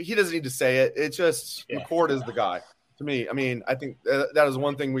think he doesn't need to say it. It's just McCord is the guy to me. I mean, I think that is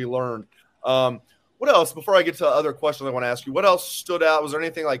one thing we learned. What else, before I get to other questions I want to ask you, what else stood out? Was there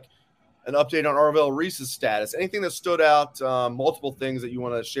anything like an update on Arvell Reese's status? Anything that stood out, multiple things that you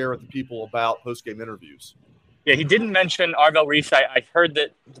want to share with the people about post-game interviews? Yeah, he didn't mention Arvell Reese. I heard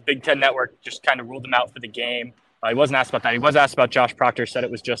that the Big Ten Network just kind of ruled him out for the game. He wasn't asked about that. He was asked about Josh Proctor, said it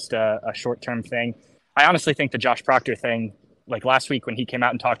was just a short-term thing. I honestly think the Josh Proctor thing, like last week when he came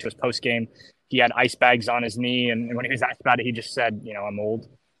out and talked to us post-game, he had ice bags on his knee, and when he was asked about it, he just said, I'm old.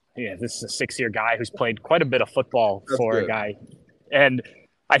 Yeah, this is a 6-year guy who's played quite a bit of football for a guy. And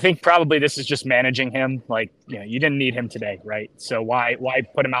I think probably this is just managing him. Like, you didn't need him today, right? So why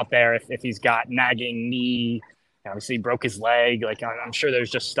put him out there if he's got nagging knee? Obviously, he broke his leg. Like, I'm sure there's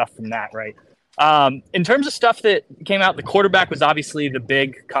just stuff from that, right? In terms of stuff that came out, the quarterback was obviously the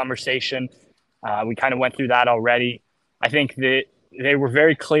big conversation. We kind of went through that already. I think that they were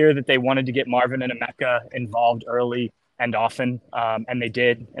very clear that they wanted to get Marvin and Emeka involved early and often, and they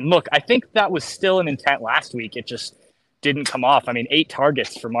did. And look, I think that was still an intent last week. It just didn't come off. I mean, 8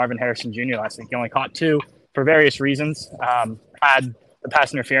 targets for Marvin Harrison Jr. last week. He only caught 2 for various reasons. Had the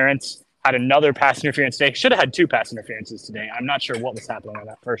pass interference, had another pass interference today. Should have had 2 pass interferences today. I'm not sure what was happening on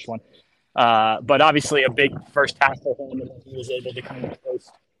that first one. But obviously a big first half for him, and he was able to kind of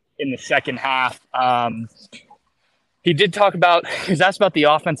post in the second half. He was asked about the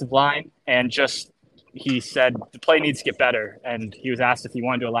offensive line, and he said the play needs to get better. And he was asked if he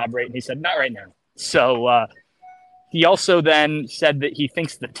wanted to elaborate, and he said, not right now. So he also then said that he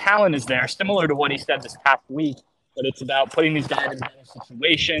thinks the talent is there, similar to what he said this past week, but it's about putting these guys in better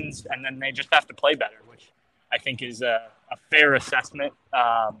situations, and then they just have to play better, which I think is a fair assessment,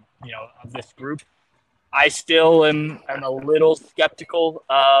 of this group. I still am a little skeptical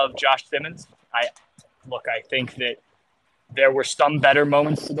of Josh Simmons. I think that there were some better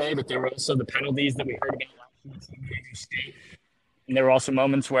moments today, but there were also the penalties that we heard about last week in Michigan State. And there were also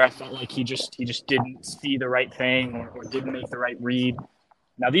moments where I felt like he just didn't see the right thing or didn't make the right read.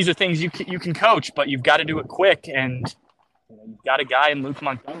 Now, these are things you can coach, but you've got to do it quick. And you've got a guy in Luke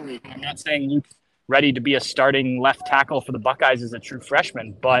Montgomery. I'm not saying Luke's ready to be a starting left tackle for the Buckeyes as a true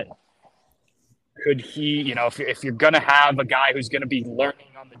freshman, but could he, if you're going to have a guy who's going to be learning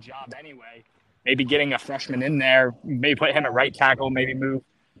on the job anyway, maybe getting a freshman in there, maybe put him at right tackle, maybe move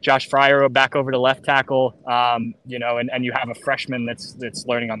Josh Fryer back over to left tackle, and you have a freshman that's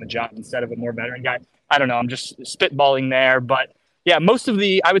learning on the job instead of a more veteran guy. I don't know. I'm just spitballing there, but Yeah,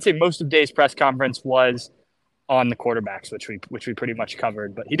 I would say most of Day's press conference was on the quarterbacks, which we pretty much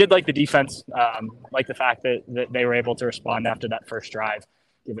covered. But he did like the defense, like the fact that they were able to respond after that first drive,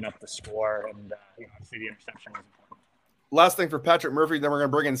 giving up the score, and obviously the interception was important. Last thing for Patrick Murphy, then we're going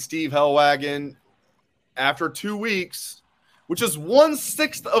to bring in Steve Hellwagon. After 2 weeks, which is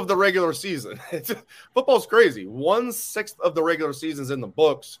 1/6 of the regular season. Football's crazy. 1/6 of the regular season's in the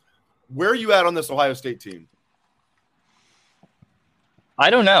books. Where are you at on this Ohio State team? I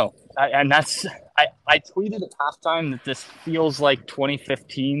don't know. I tweeted at halftime that this feels like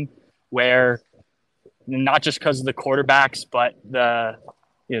 2015, where not just because of the quarterbacks, but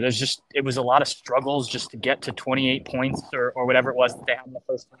it was a lot of struggles just to get to 28 points or whatever it was that they had in the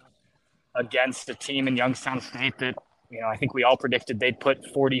first half against a team in Youngstown State that, I think we all predicted they'd put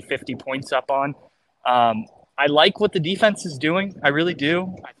 40, 50 points up on. I like what the defense is doing. I really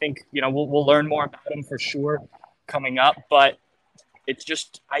do. I think, we'll learn more about them for sure coming up, but it's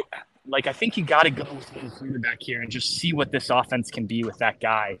just, I think you got to go with the quarterback here and just see what this offense can be with that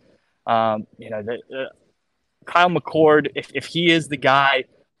guy. Kyle McCord, if he is the guy,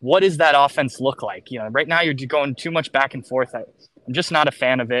 what does that offense look like? Right now you're going too much back and forth. I'm just not a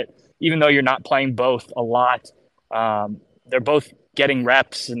fan of it, even though you're not playing both a lot. They're both getting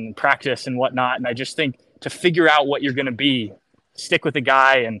reps and practice and whatnot. And I just think to figure out what you're going to be, stick with the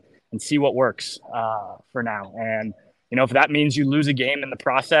guy and see what works for now. And, if that means you lose a game in the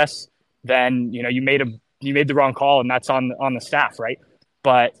process, then, you made the wrong call, and that's on the staff, right?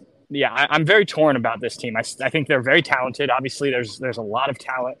 But yeah, I'm very torn about this team. I think they're very talented. Obviously, there's a lot of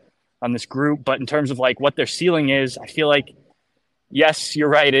talent on this group, but in terms of like what their ceiling is, I feel like, yes, you're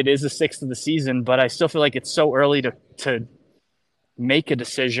right. It is the 6th of the season, but I still feel like it's so early to make a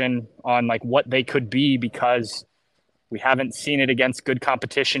decision on like what they could be, because we haven't seen it against good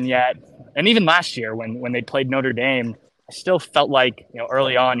competition yet. And even last year when they played Notre Dame, I still felt like,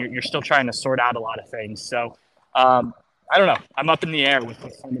 early on, you're still trying to sort out a lot of things. So I don't know. I'm up in the air with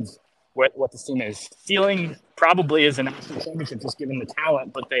what this team is. Ceiling probably is a national championship, just given the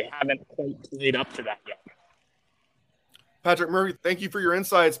talent, but they haven't quite played up to that yet. Patrick Murphy, thank you for your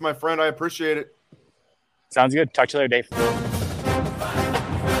insights, my friend. I appreciate it. Sounds good. Talk to you later, Dave.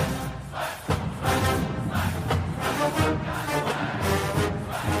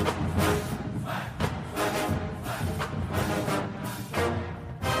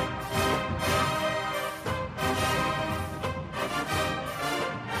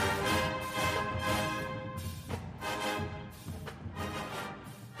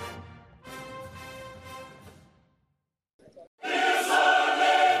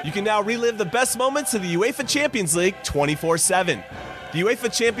 You can now relive the best moments of the UEFA Champions League 24/7. The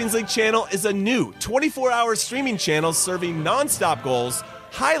UEFA Champions League channel is a new 24-hour streaming channel serving non-stop goals,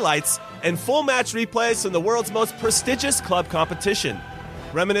 highlights, and full match replays from the world's most prestigious club competition.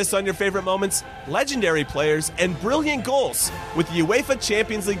 Reminisce on your favorite moments, legendary players, and brilliant goals with the UEFA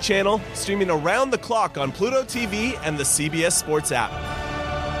Champions League channel streaming around the clock on Pluto TV and the CBS Sports app.